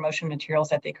vaccine promotion materials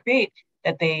that they create,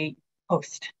 that they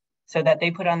post, so that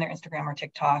they put on their Instagram or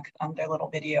TikTok their little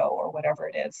video or whatever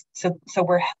it is. So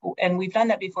we've done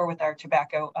that before with our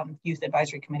tobacco youth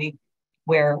advisory committee,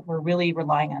 where we're really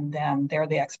relying on them. They're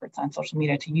the experts on social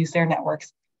media to use their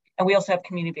networks. And we also have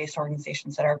community-based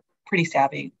organizations that are pretty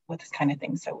savvy with this kind of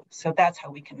thing. So that's how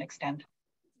we can extend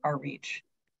our reach.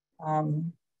 I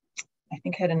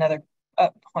think I had another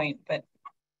point, but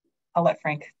I'll let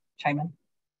Frank chime in.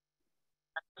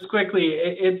 Just quickly,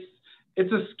 it's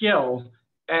a skill,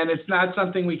 and it's not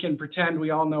something we can pretend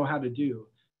we all know how to do,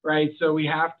 right? So we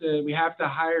have to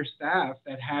hire staff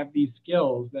that have these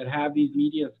skills, that have these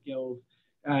media skills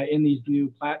in these new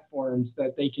platforms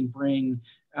that they can bring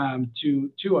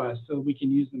to us so we can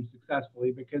use them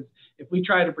successfully. Because if we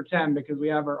try to pretend, because we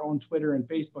have our own Twitter and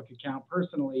Facebook account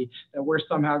personally, that we're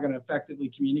somehow going to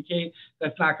effectively communicate,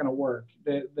 that's not going to work.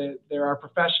 There are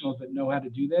professionals that know how to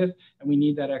do this, and we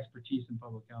need that expertise in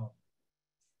public health.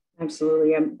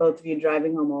 Absolutely. Both of you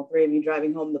driving home, all three of you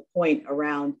driving home the point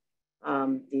around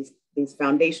these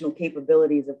foundational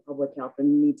capabilities of public health, and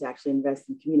the need to actually invest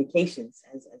in communications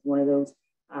as one of those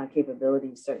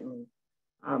capabilities, certainly.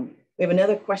 We have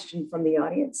another question from the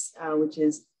audience, which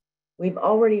is, we've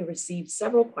already received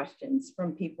several questions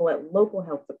from people at local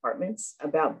health departments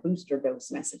about booster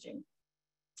dose messaging.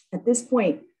 At this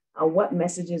point, what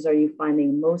messages are you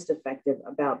finding most effective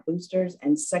about boosters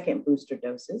and second booster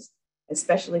doses,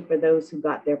 especially for those who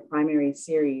got their primary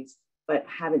series but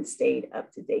haven't stayed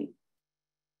up to date?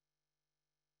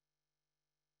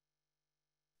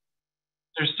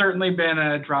 There's certainly been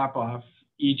a drop-off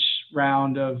each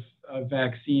round of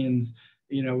vaccines.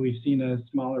 We've seen a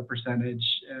smaller percentage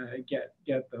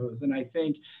get those. And I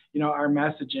think, our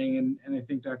messaging, and I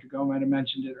think Dr. Go might have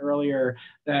mentioned it earlier,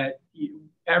 that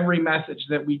every message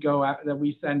that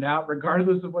we send out,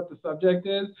 regardless of what the subject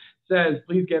is, says,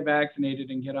 please get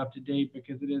vaccinated and get up to date,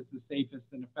 because it is the safest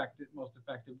and most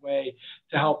effective way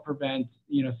to help prevent,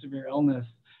 severe illness.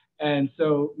 And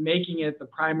so making it the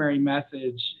primary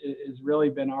message has really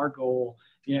been our goal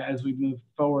as we move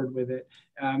forward with it.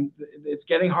 It's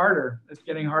getting harder. It's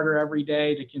getting harder every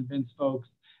day to convince folks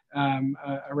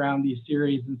around these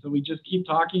series. And so we just keep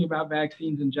talking about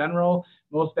vaccines in general.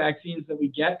 Most vaccines that we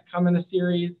get come in a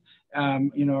series.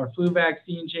 Our flu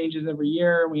vaccine changes every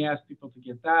year, and we ask people to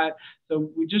get that. So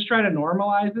we just try to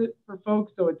normalize it for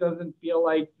folks so it doesn't feel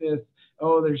like this,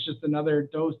 oh, there's just another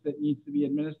dose that needs to be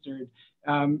administered.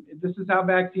 This is how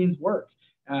vaccines work.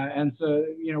 And so,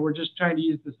 we're just trying to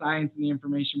use the science and the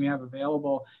information we have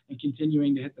available and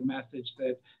continuing to hit the message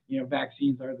that,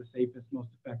 vaccines are the safest, most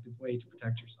effective way to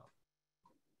protect yourself.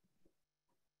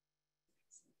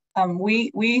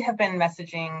 We have been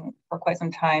messaging for quite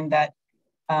some time that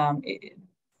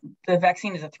the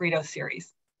vaccine is a 3-dose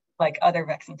series, like other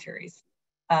vaccine series.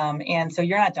 And so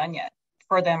you're not done yet.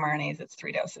 For the mRNAs, it's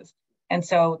 3 doses. And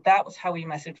so that was how we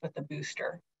messaged with the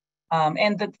booster.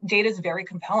 And the data is very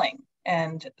compelling.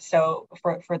 And so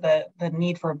for the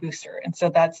need for a booster. And so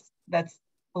that's a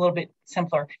little bit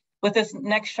simpler. With this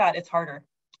next shot, it's harder.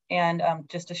 And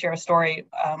just to share a story,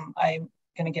 I'm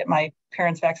going to get my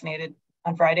parents vaccinated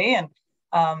on Friday, and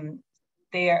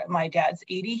my dad's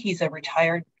 80. He's a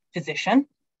retired physician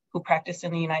who practiced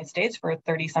in the United States for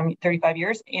 35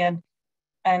 years. And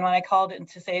when I called in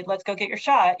to say, let's go get your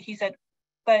shot, he said,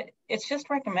 but it's just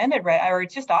recommended, right? Or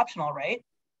it's just optional, right?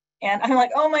 And I'm like,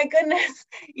 oh my goodness,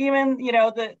 even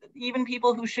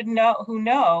people who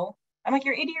know, I'm like,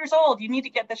 you're 80 years old, you need to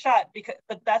get the shot,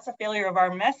 but that's a failure of our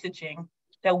messaging,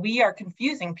 that we are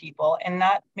confusing people and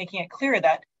not making it clear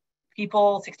that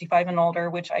people 65 and older,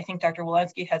 which I think Dr.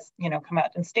 Walensky has, come out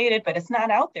and stated, but it's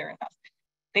not out there enough.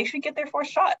 They should get their 4th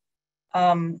shot.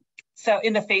 So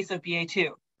in the face of BA2.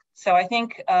 So I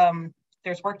think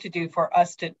there's work to do for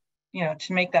us to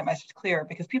make that message clear,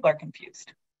 because people are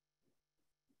confused.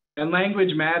 And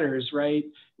language matters, right?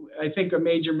 I think a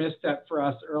major misstep for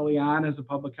us early on as a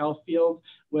public health field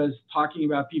was talking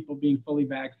about people being fully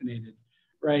vaccinated,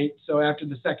 right? So after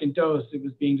the 2nd dose, it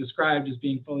was being described as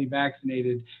being fully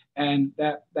vaccinated. And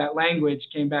that language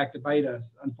came back to bite us,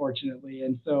 unfortunately.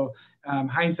 And so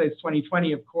hindsight's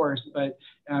 2020, of course, but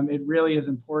it really is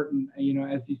important,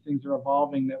 as these things are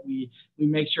evolving, that we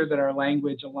make sure that our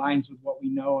language aligns with what we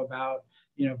know about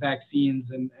vaccines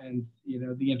and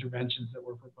the interventions that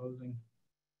we're proposing.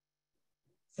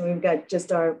 So we've got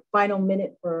just our final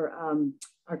minute for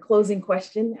our closing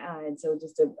question. And so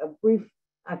just a brief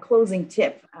closing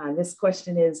tip. This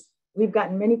question is, we've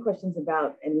gotten many questions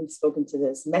about, and we've spoken to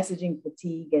this, messaging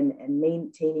fatigue and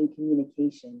maintaining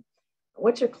communication.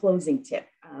 What's your closing tip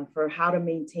for how to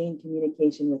maintain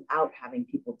communication without having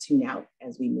people tune out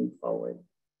as we move forward?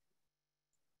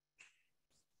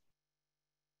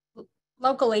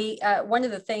 Locally, one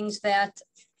of the things that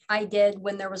I did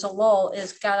when there was a lull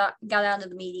is got out of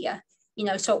the media,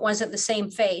 so it wasn't the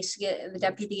same face. The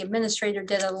deputy administrator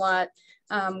did a lot.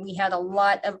 We had a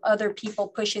lot of other people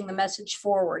pushing the message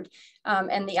forward.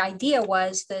 And the idea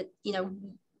was that,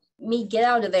 me get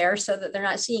out of there so that they're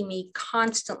not seeing me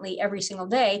constantly every single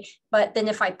day. But then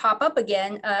if I pop up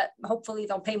again, hopefully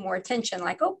they'll pay more attention,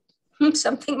 like, oh,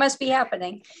 something must be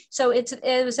happening. So it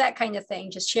was that kind of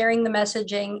thing, just sharing the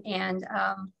messaging and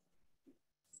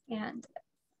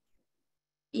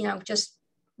just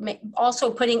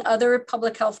also putting other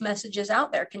public health messages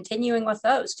out there, continuing with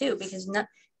those too, because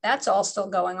that's all still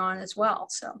going on as well.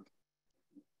 So,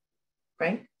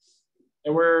 right.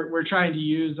 And we're trying to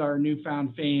use our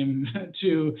newfound fame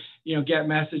to get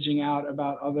messaging out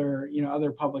about other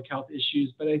public health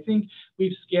issues. But I think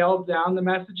we've scaled down the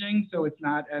messaging so it's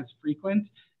not as frequent.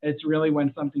 It's really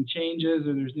when something changes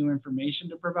or there's new information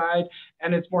to provide,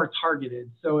 and it's more targeted.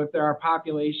 So if there are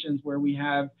populations where we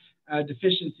have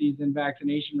deficiencies in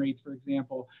vaccination rates, for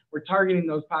example, we're targeting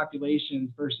those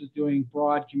populations versus doing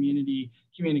broad community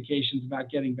communications about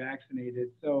getting vaccinated.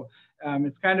 So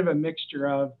it's kind of a mixture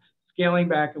of scaling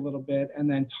back a little bit and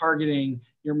then targeting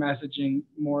your messaging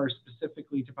more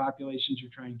specifically to populations you're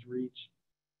trying to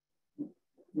reach.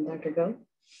 Dr. Go?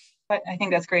 But I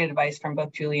think that's great advice from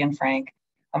both Julie and Frank.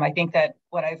 I think that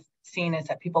what I've seen is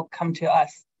that people come to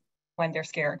us when they're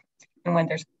scared and when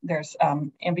there's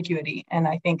ambiguity. And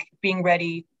I think being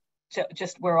ready to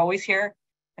we're always here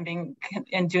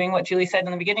and doing what Julie said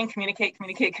in the beginning,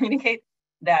 communicate,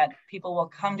 that people will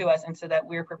come to us, and so that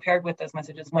we're prepared with those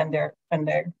messages when they're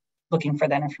looking for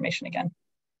that information again.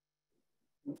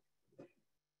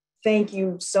 Thank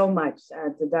you so much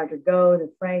to Dr. Go, to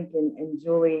Frank and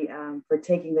Julie for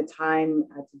taking the time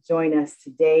to join us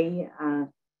today, and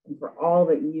for all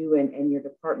that you and your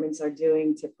departments are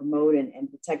doing to promote and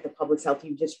protect the public's health.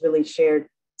 You just really shared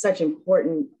such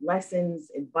important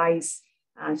lessons, advice,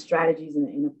 strategies,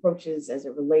 and approaches as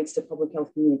it relates to public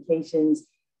health communications.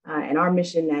 And our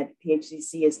mission at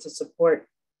PHCC is to support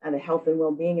the health and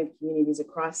well-being of communities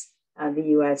across the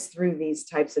US through these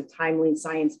types of timely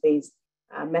science-based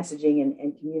messaging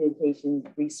and communication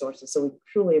resources. So we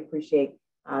truly appreciate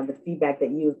the feedback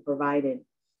that you have provided.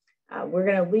 We're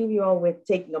going to leave you all with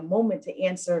taking a moment to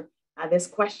answer this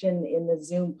question in the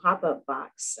Zoom pop-up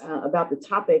box about the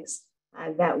topics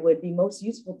that would be most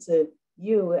useful to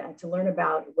you to learn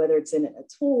about, whether it's in a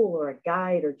tool or a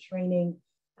guide or training.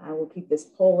 We'll keep this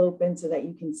poll open so that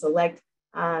you can select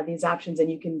these options,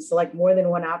 and you can select more than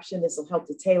one option. This will help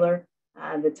to tailor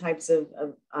the types of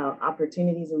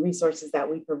opportunities and resources that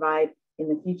we provide in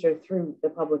the future through the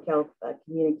Public Health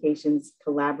Communications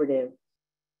Collaborative.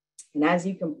 And as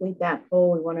you complete that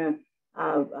poll, we want to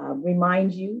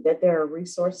remind you that there are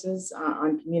resources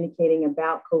on communicating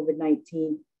about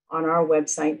COVID-19 on our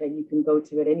website that you can go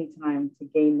to at any time to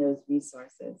gain those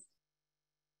resources.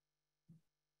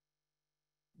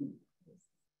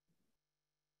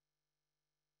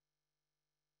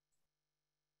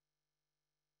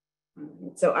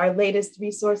 So our latest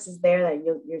resources there that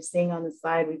you're seeing on the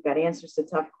slide, we've got answers to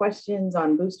tough questions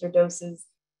on booster doses,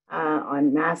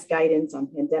 on mask guidance, on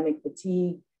pandemic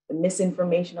fatigue, the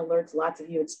misinformation alerts. Lots of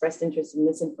you expressed interest in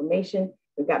misinformation.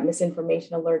 We've got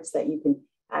misinformation alerts that you can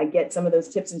get some of those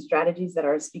tips and strategies that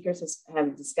our speakers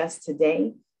have discussed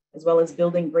today, as well as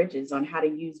building bridges on how to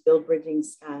use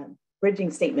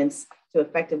bridging statements to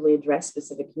effectively address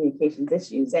specific communications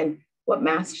issues. And what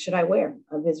mask should I wear?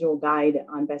 A visual guide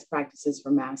on best practices for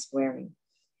mask wearing.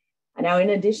 Now, in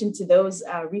addition to those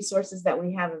resources that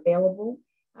we have available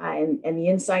and the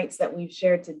insights that we've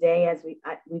shared today, as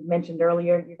we've mentioned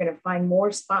earlier, you're going to find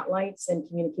more spotlights and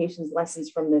communications lessons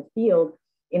from the field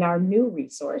in our new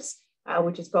resource,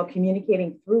 which is called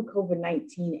Communicating Through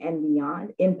COVID-19 and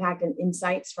Beyond, Impact and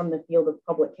Insights from the Field of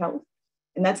Public Health.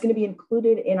 And that's going to be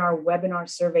included in our webinar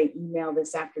survey email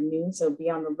this afternoon, so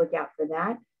be on the lookout for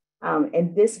that.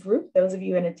 And this group, those of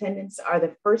you in attendance, are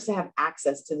the first to have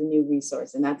access to the new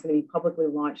resource, and that's going to be publicly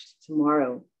launched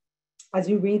tomorrow. As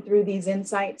you read through these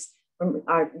insights from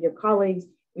your colleagues,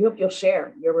 we hope you'll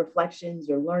share your reflections,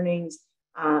 your learnings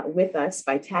with us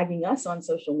by tagging us on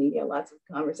social media. Lots of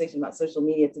conversation about social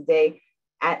media today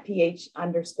at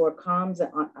PH_comms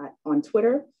on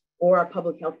Twitter, or our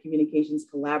Public Health Communications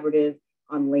Collaborative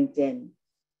on LinkedIn.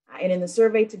 And in the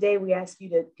survey today, we ask you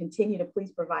to continue to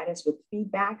please provide us with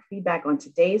feedback on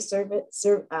today's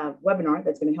webinar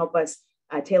that's going to help us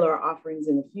tailor our offerings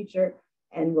in the future.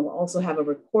 And we'll also have a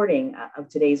recording of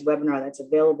today's webinar that's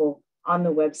available on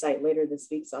the website later this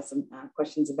week. Saw some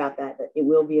questions about that, but it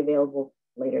will be available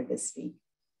later this week.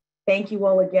 Thank you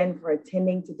all again for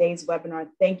attending today's webinar.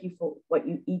 Thank you for what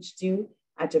you each do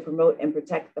to promote and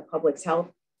protect the public's health.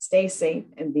 Stay safe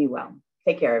and be well.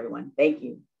 Take care, everyone. Thank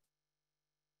you.